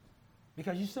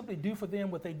 Because you simply do for them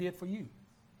what they did for you.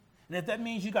 And if that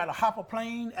means you got to hop a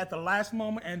plane at the last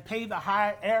moment and pay the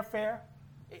high airfare,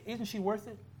 isn't she worth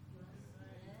it?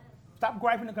 Stop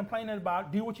griping and complaining about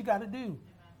it. Do what you got to do.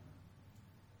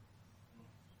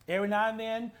 Every now and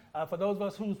then, for those of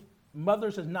us whose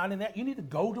mothers is not in that, you need to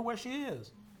go to where she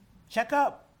is. Check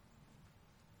up.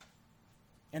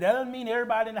 And that doesn't mean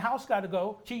everybody in the house got to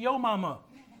go. She your mama.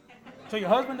 So your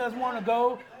husband doesn't want to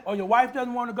go or your wife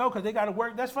doesn't want to go because they got to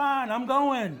work. That's fine. I'm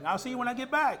going. I'll see you when I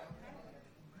get back.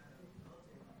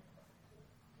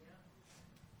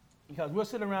 Because we'll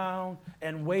sit around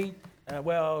and wait.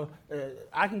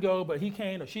 I can go, but he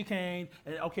can't or she can't.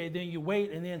 And okay, then you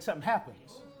wait and then something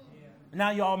happens. And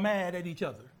now you're all mad at each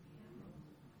other.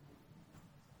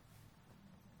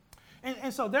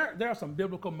 And so there are some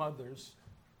biblical mothers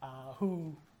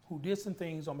who did some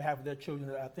things on behalf of their children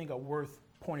that I think are worth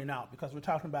pointing out because we're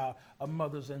talking about a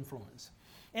mother's influence.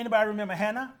 Anybody remember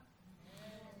Hannah?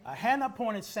 Hannah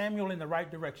pointed Samuel in the right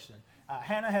direction.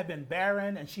 Hannah had been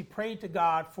barren and she prayed to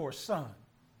God for a son.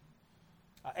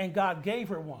 And God gave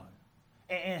her one.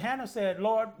 And Hannah said,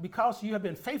 Lord, because you have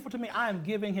been faithful to me, I am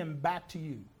giving him back to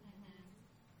you.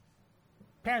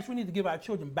 Parents, we need to give our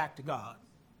children back to God.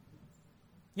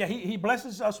 Yeah, he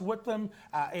blesses us with them,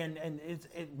 and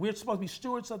we're supposed to be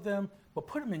stewards of them, but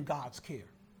put them in God's care.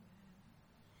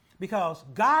 Because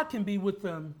God can be with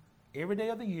them every day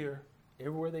of the year,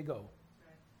 everywhere they go.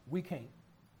 We can't.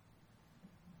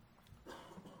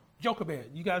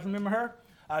 Jochebed, you guys remember her?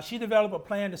 She developed a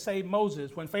plan to save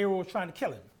Moses when Pharaoh was trying to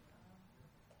kill him.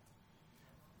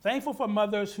 Thankful for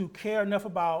mothers who care enough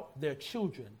about their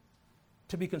children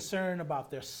to be concerned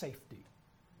about their safety.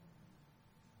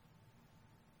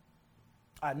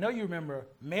 I know you remember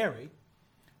Mary.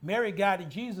 Mary guided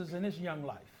Jesus in his young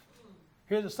life.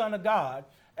 Here's the Son of God,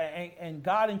 and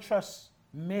God entrusts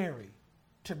Mary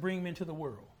to bring him into the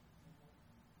world.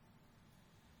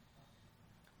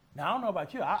 Now, I don't know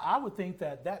about you. I would think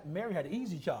that Mary had an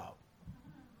easy job.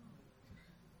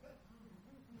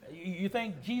 You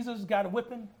think Jesus got a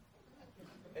whipping?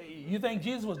 You think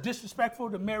Jesus was disrespectful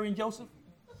to Mary and Joseph?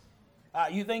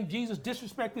 You think Jesus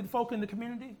disrespected folk in the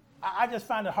community? I just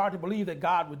find it hard to believe that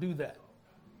God would do that.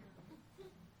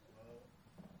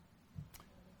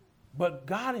 But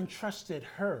God entrusted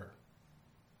her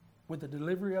with the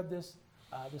delivery of this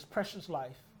precious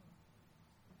life.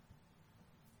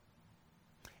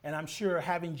 And I'm sure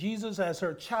having Jesus as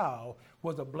her child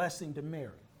was a blessing to Mary.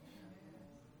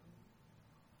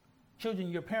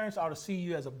 Children, your parents ought to see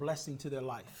you as a blessing to their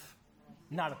life,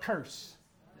 not a curse.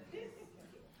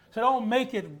 So don't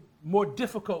make it more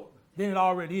difficult than it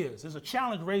already is. There's a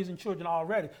challenge raising children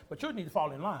already, but children need to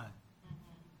fall in line.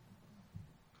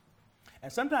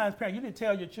 And sometimes, parents, you need to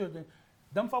tell your children,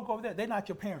 them folk over there, they're not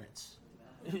your parents.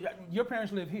 Your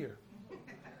parents live here.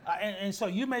 And so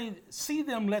you may see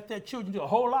them let their children do a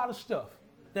whole lot of stuff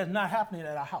that's not happening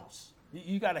at our house.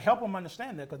 You got to help them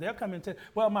understand that, because they'll come and say,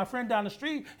 well, my friend down the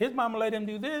street, his mama let him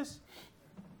do this.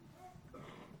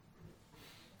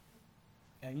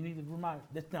 And you need to remind,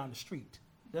 that's down the street.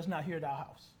 That's not here at our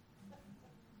house.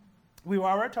 We've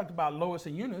already talked about Lois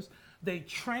and Eunice. They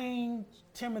trained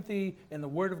Timothy in the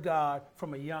Word of God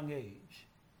from a young age.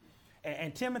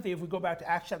 And Timothy, if we go back to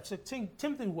Acts chapter 16,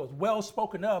 Timothy was well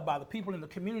spoken of by the people in the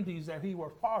communities that he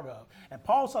was part of. And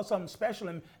Paul saw something special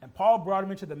in him, and Paul brought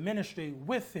him into the ministry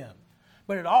with him.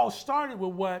 But it all started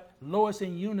with what Lois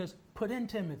and Eunice put in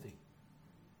Timothy.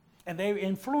 And they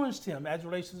influenced him as it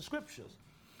relates to the scriptures.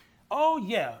 Oh,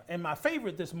 yeah, and my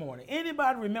favorite this morning,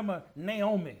 anybody remember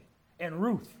Naomi and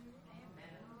Ruth?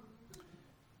 Amen.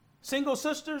 Single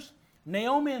sisters,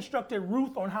 Naomi instructed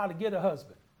Ruth on how to get a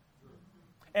husband.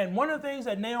 And one of the things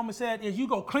that Naomi said is, you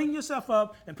go clean yourself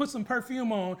up and put some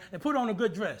perfume on and put on a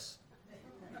good dress.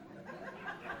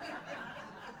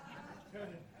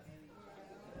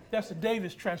 That's the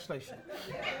Davis translation.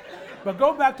 But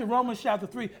go back to Romans chapter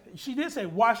 3. She did say,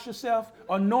 wash yourself,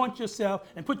 anoint yourself,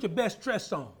 and put your best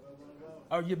dress on,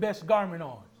 or your best garment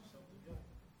on.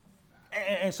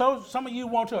 And so some of you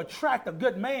want to attract a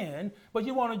good man, but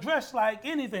you want to dress like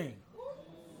anything.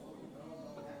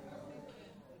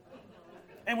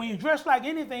 And when you dress like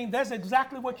anything, that's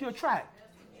exactly what you attract.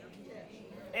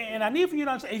 And I need for you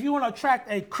to understand, if you want to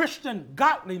attract a Christian,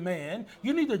 godly man,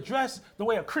 you need to dress the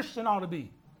way a Christian ought to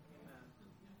be.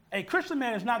 A Christian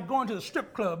man is not going to the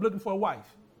strip club looking for a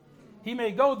wife. He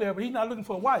may go there, but he's not looking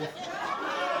for a wife.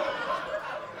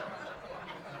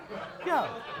 Yeah,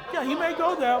 he may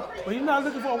go there, but he's not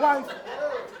looking for a wife.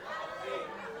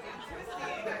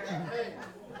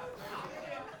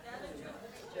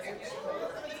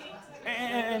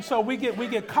 And so we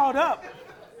get caught up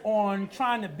on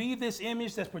trying to be this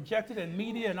image that's projected in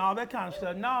media and all that kind of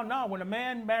stuff. No. When a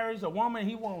man marries a woman,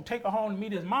 he won't take her home to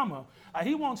meet his mama.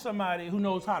 He wants somebody who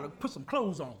knows how to put some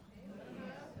clothes on.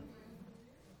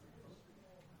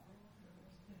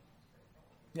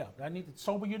 Yeah, I need to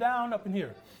sober you down up in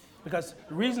here. Because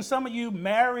the reason some of you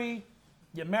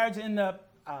your marriage end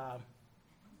up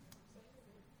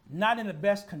not in the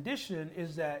best condition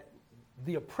is that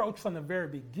the approach from the very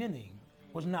beginning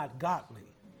was not godly.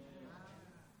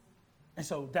 And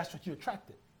so that's what you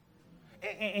attracted.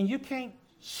 And you can't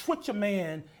switch a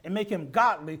man and make him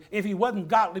godly if he wasn't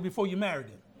godly before you married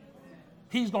him.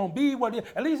 He's going to be what he is.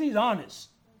 At least he's honest.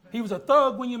 He was a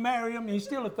thug when you married him, and he's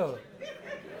still a thug.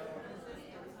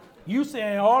 You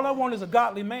saying, all I want is a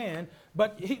godly man,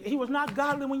 but he was not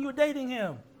godly when you were dating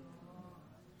him.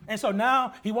 And so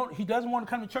now he doesn't want to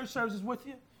come to church services with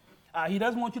you. He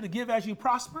doesn't want you to give as you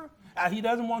prosper. He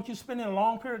doesn't want you spending a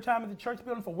long period of time in the church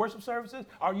building for worship services.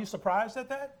 Are you surprised at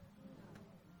that?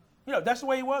 That's the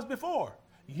way he was before.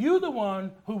 You're the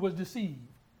one who was deceived.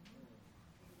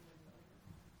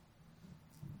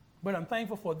 But I'm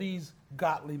thankful for these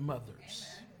godly mothers,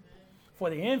 for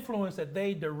the influence that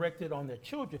they directed on their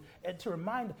children, and to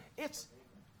remind them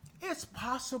it's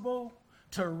possible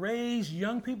to raise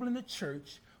young people in the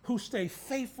church who stay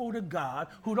faithful to God,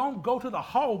 who don't go to the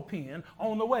hog pen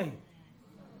on the way.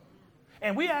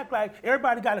 And we act like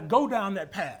everybody got to go down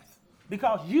that path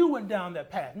because you went down that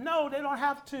path. No, they don't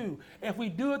have to. If we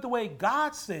do it the way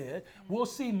God said, we'll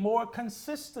see more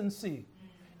consistency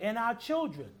in our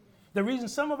children. The reason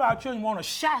some of our children want a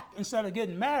shack instead of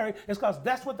getting married is because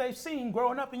that's what they've seen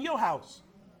growing up in your house.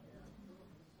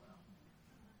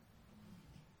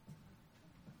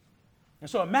 And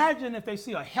so imagine if they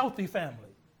see a healthy family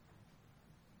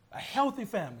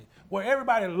where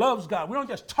everybody loves God. We don't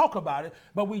just talk about it,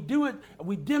 but we do it,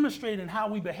 we demonstrate in how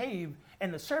we behave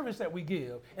and the service that we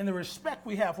give and the respect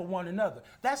we have for one another.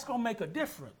 That's going to make a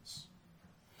difference.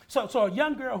 So a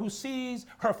young girl who sees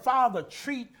her father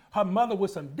treat her mother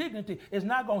with some dignity is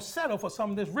not going to settle for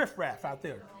some of this riffraff out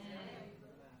there.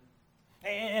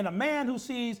 And a man who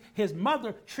sees his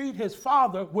mother treat his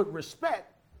father with respect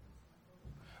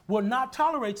will not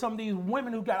tolerate some of these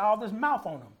women who got all this mouth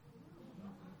on them.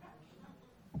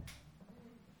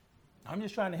 I'm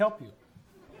just trying to help you.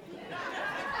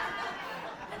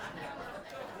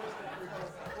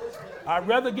 I'd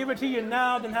rather give it to you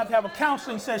now than have to have a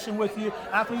counseling session with you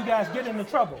after you guys get into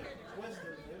trouble.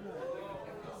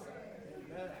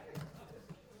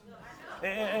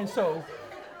 And so,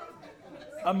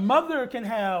 a mother can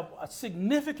have a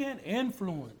significant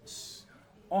influence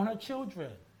on her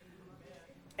children.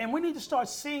 And we need to start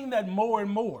seeing that more and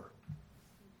more.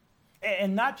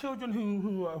 And not children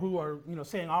who are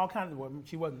saying all kinds of, well,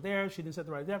 she wasn't there, she didn't set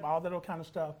the right example, all that kind of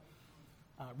stuff.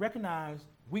 Recognize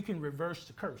we can reverse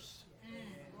the curse.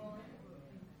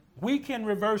 We can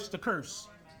reverse the curse.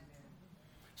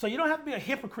 So you don't have to be a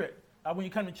hypocrite when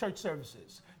you come to church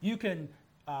services. You can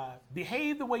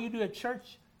behave the way you do at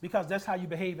church because that's how you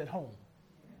behave at home.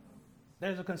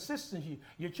 There's a consistency.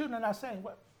 Your children are not saying,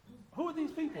 "What? Who are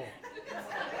these people?"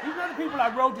 These are the people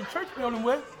I rode to church building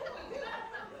with.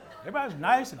 Everybody's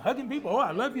nice and hugging people. Oh,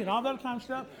 I love you and all that kind of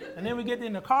stuff. And then we get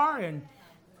in the car and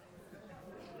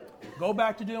go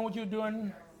back to doing what you were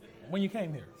doing when you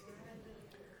came here.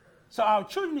 So our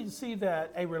children need to see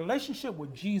that a relationship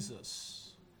with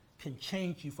Jesus can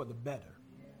change you for the better.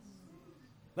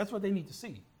 That's what they need to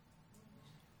see.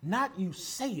 Not you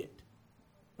say it,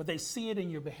 but they see it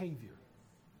in your behavior.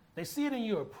 They see it in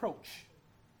your approach.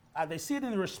 They see it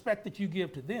in the respect that you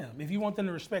give to them. If you want them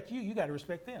to respect you, you got to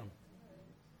respect them.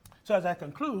 So as I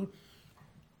conclude,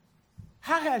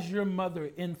 how has your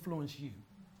mother influenced you?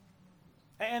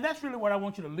 And that's really what I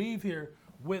want you to leave here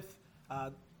with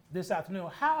this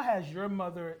afternoon. How has your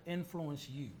mother influenced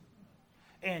you?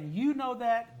 And you know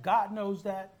that, God knows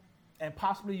that, and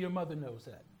possibly your mother knows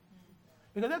that.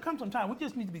 Because there comes some time we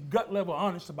just need to be gut level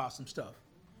honest about some stuff.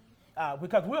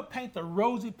 Because we'll paint the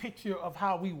rosy picture of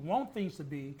how we want things to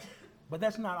be, but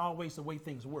that's not always the way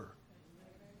things were.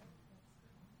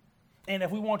 And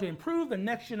if we want to improve the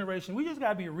next generation, we just got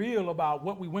to be real about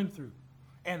what we went through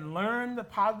and learn the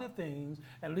positive things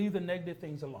and leave the negative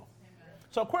things alone. Amen.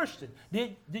 So question,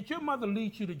 did your mother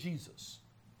lead you to Jesus?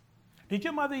 Did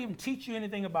your mother even teach you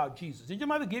anything about Jesus? Did your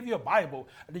mother give you a Bible?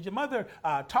 Did your mother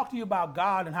talk to you about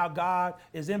God and how God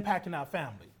is impacting our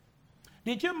family?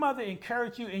 Did your mother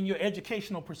encourage you in your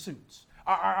educational pursuits?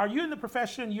 Are you in the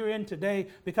profession you're in today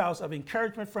because of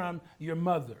encouragement from your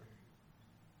mother?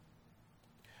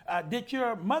 Did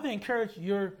your mother encourage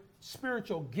your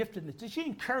spiritual giftedness? Did she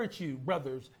encourage you,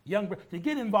 brothers, young brothers, to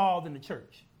get involved in the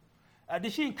church?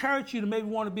 Did she encourage you to maybe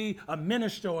want to be a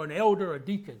minister or an elder or a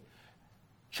deacon?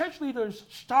 Church leaders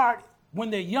start when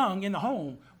they're young in the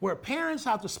home, where parents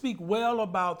have to speak well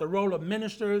about the role of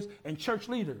ministers and church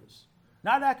leaders.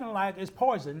 Not acting like it's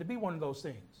poison to be one of those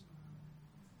things.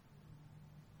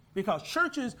 Because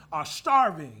churches are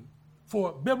starving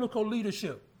for biblical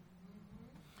leadership.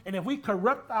 And if we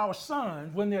corrupt our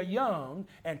sons when they're young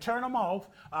and turn them off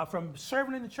from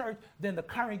serving in the church, then the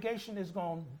congregation is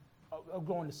going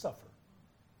to suffer.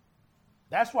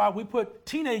 That's why we put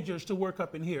teenagers to work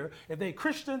up in here. If they're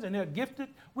Christians and they're gifted,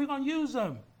 we're going to use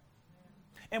them.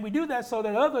 And we do that so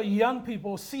that other young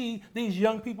people see these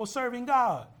young people serving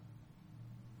God.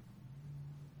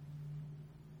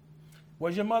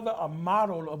 Was your mother a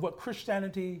model of what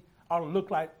Christianity ought to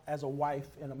look like as a wife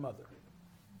and a mother?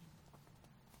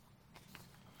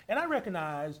 And I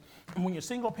recognize when you're a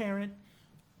single parent,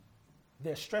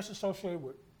 there's stress associated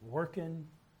with working,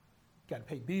 got to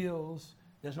pay bills,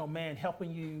 there's no man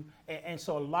helping you. And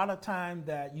so a lot of time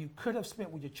that you could have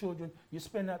spent with your children, you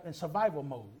spend up in survival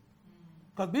mode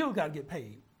because bills got to get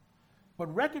paid. But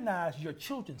recognize your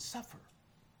children suffer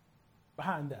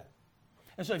behind that.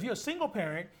 And so if you're a single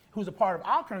parent who's a part of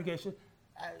our congregation,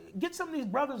 get some of these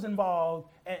brothers involved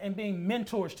and being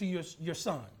mentors to your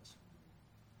sons.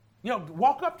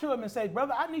 Walk up to him and say,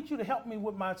 brother, I need you to help me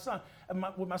with my son.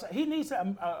 He needs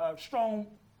a strong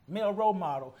male role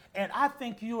model, and I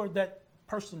think you are that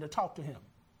person to talk to him.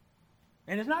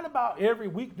 And it's not about every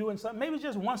week doing something. Maybe it's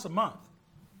just once a month.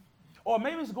 Or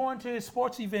maybe it's going to his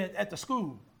sports event at the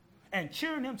school and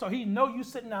cheering him so he know you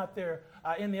sitting out there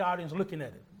in the audience looking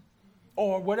at him.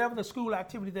 Or whatever the school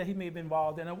activity that he may be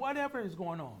involved in, or whatever is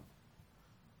going on.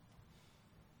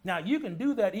 Now, you can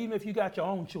do that even if you got your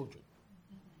own children.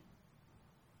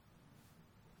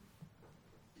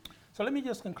 So let me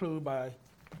just conclude by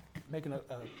making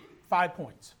 5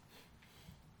 points.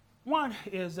 One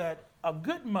is that a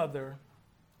good mother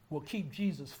will keep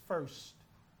Jesus first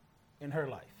in her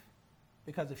life.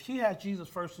 Because if she has Jesus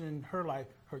first in her life,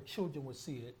 her children will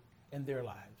see it in their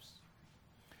lives.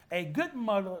 A good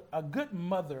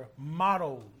mother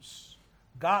models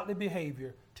godly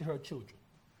behavior to her children.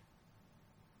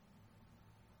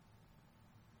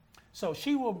 So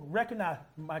she will recognize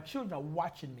my children are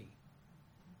watching me.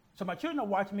 So my children are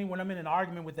watching me when I'm in an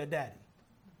argument with their daddy.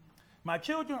 My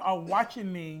children are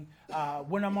watching me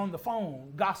when I'm on the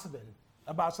phone gossiping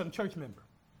about some church member.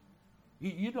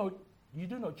 You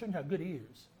do know children have good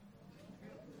ears.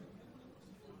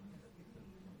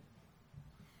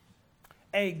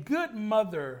 A good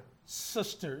mother,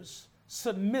 sisters,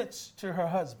 submits to her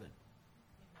husband.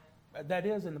 That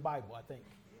is in the Bible, I think.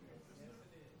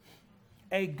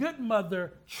 A good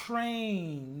mother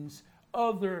trains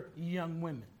other young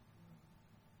women.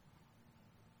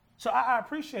 So I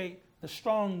appreciate the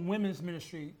strong women's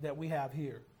ministry that we have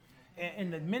here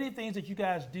and the many things that you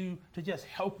guys do to just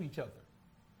help each other.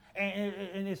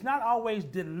 And it's not always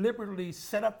deliberately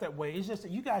set up that way. It's just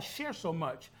that you guys share so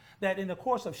much that in the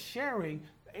course of sharing,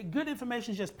 good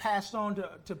information is just passed on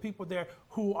to people there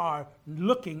who are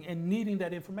looking and needing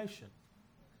that information.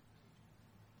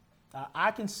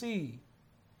 I can see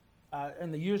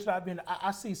in the years that I've been,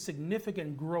 I see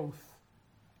significant growth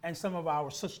in some of our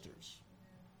sisters.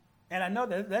 And I know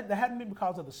that hadn't been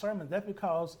because of the sermon. That's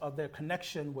because of their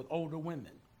connection with older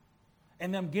women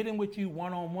and them getting with you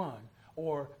one-on-one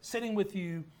or sitting with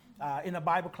you in a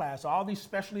Bible class, all these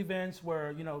special events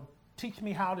where, teach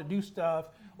me how to do stuff,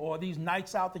 or these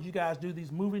nights out that you guys do,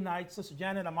 these movie nights. Sister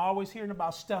Janet, I'm always hearing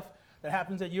about stuff that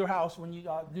happens at your house when you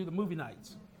do the movie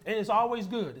nights. It's always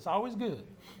good. It's always good.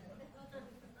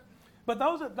 But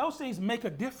those things make a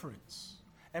difference.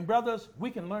 And brothers, we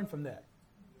can learn from that.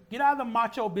 Get out of the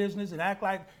macho business and act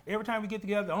like every time we get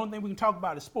together, the only thing we can talk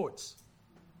about is sports.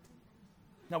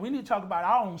 Now, we need to talk about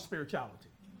our own spirituality.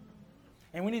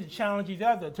 And we need to challenge each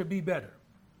other to be better.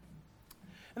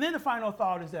 And then the final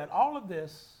thought is that all of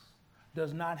this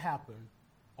does not happen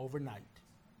overnight.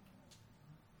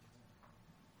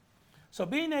 So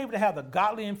being able to have the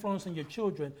godly influence in your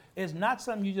children is not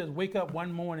something you just wake up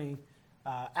one morning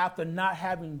after not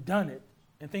having done it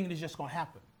and thinking it's just going to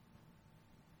happen.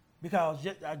 Because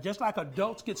just like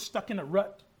adults get stuck in a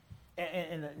rut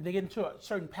and they get into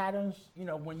certain patterns,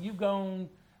 when you've gone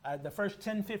the first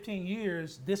 10, 15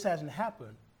 years, this hasn't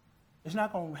happened. It's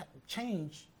not going to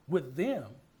change with them,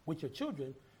 with your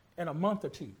children, in a month or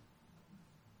two.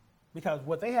 Because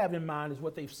what they have in mind is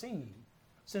what they've seen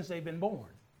since they've been born.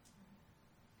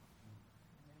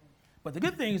 But the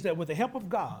good thing is that with the help of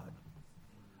God,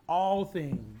 all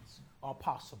things are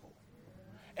possible.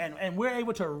 And we're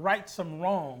able to right some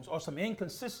wrongs or some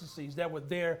inconsistencies that were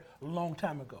there a long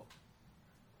time ago.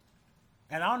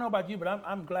 And I don't know about you, but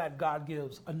I'm glad God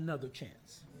gives another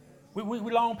chance. We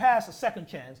long past a second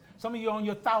chance. Some of you are on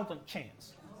your 1,000th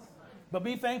chance. But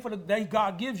be thankful that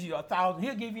God gives you 1,000.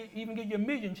 He'll even give you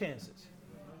 1,000,000 chances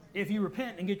if you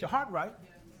repent and get your heart right.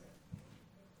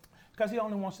 Because he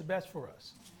only wants the best for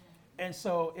us. And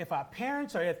so if our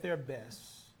parents are at their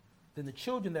best, then the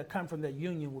children that come from that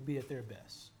union will be at their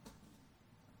best.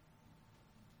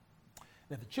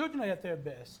 And if the children are at their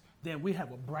best, then we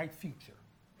have a bright future.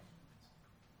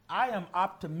 I am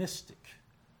optimistic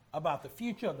about the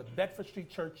future of the Bedford Street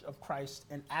Church of Christ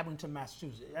in Abington,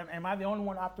 Massachusetts. Am I the only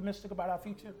one optimistic about our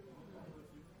future?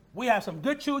 We have some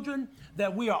good children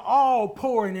that we are all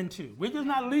pouring into. We're just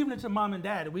not leaving it to mom and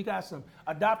dad. We got some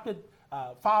adopted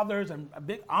fathers and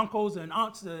big uncles and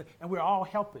aunts, and we're all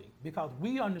helping because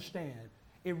we understand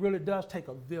it really does take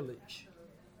a village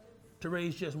to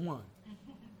raise just one.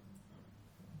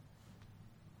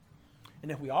 And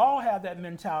if we all have that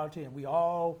mentality and we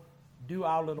all do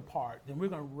our little part, then we're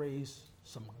going to raise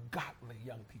some godly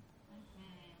young people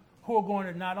who are going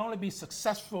to not only be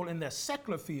successful in their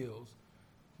secular fields,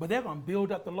 but they're going to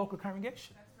build up the local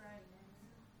congregation. That's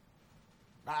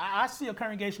right. I see a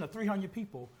congregation of 300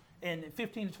 people in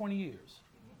 15 to 20 years.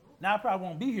 Now, I probably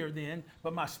won't be here then,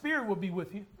 but my spirit will be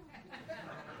with you.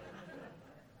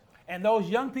 And those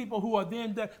young people who are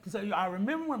then there, say, I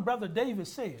remember when Brother David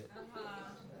said,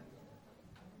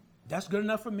 that's good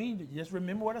enough for me to just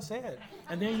remember what I said.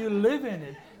 And then you live in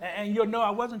it, and you'll know I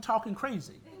wasn't talking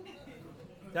crazy.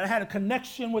 That I had a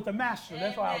connection with the Master.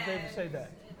 That's why I was able to say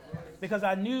that. Because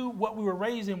I knew what we were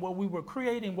raising, what we were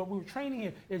creating, what we were training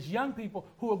here is young people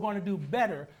who are going to do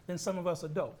better than some of us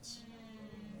adults.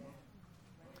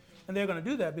 And they're going to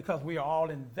do that because we are all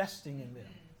investing in them.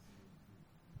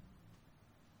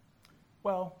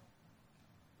 Well,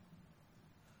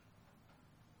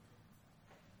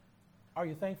 are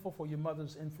you thankful for your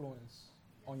mother's influence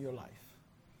on your life?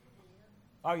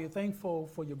 Are you thankful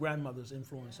for your grandmother's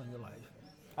influence on your life?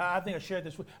 I think I shared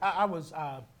this with, I was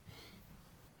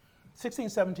 16,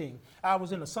 17. I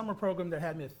was in a summer program that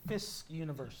had me at Fisk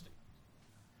University.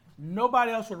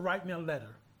 Nobody else would write me a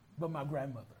letter but my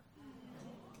grandmother.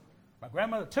 My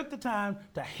grandmother took the time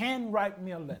to handwrite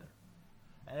me a letter.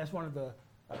 And that's one of the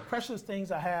precious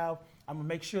things I have. I'm going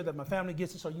to make sure that my family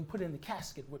gets it so you can put it in the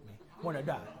casket with me when I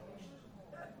die.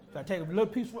 So I take a little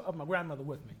piece of my grandmother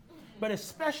with me. But it's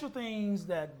special things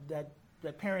that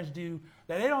parents do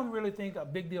that they don't really think a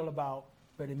big deal about,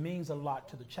 but it means a lot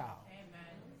to the child. Amen.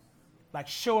 Like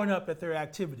showing up at their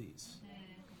activities.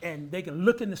 And they can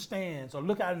look in the stands or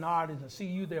look out in the audience and see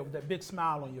you there with that big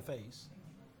smile on your face.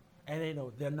 And they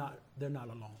know they're not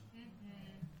alone.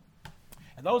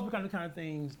 And those become the kind of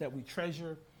things that we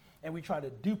treasure and we try to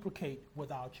duplicate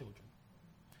with our children.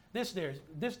 This day,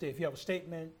 if you have a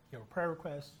statement, you have a prayer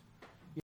request,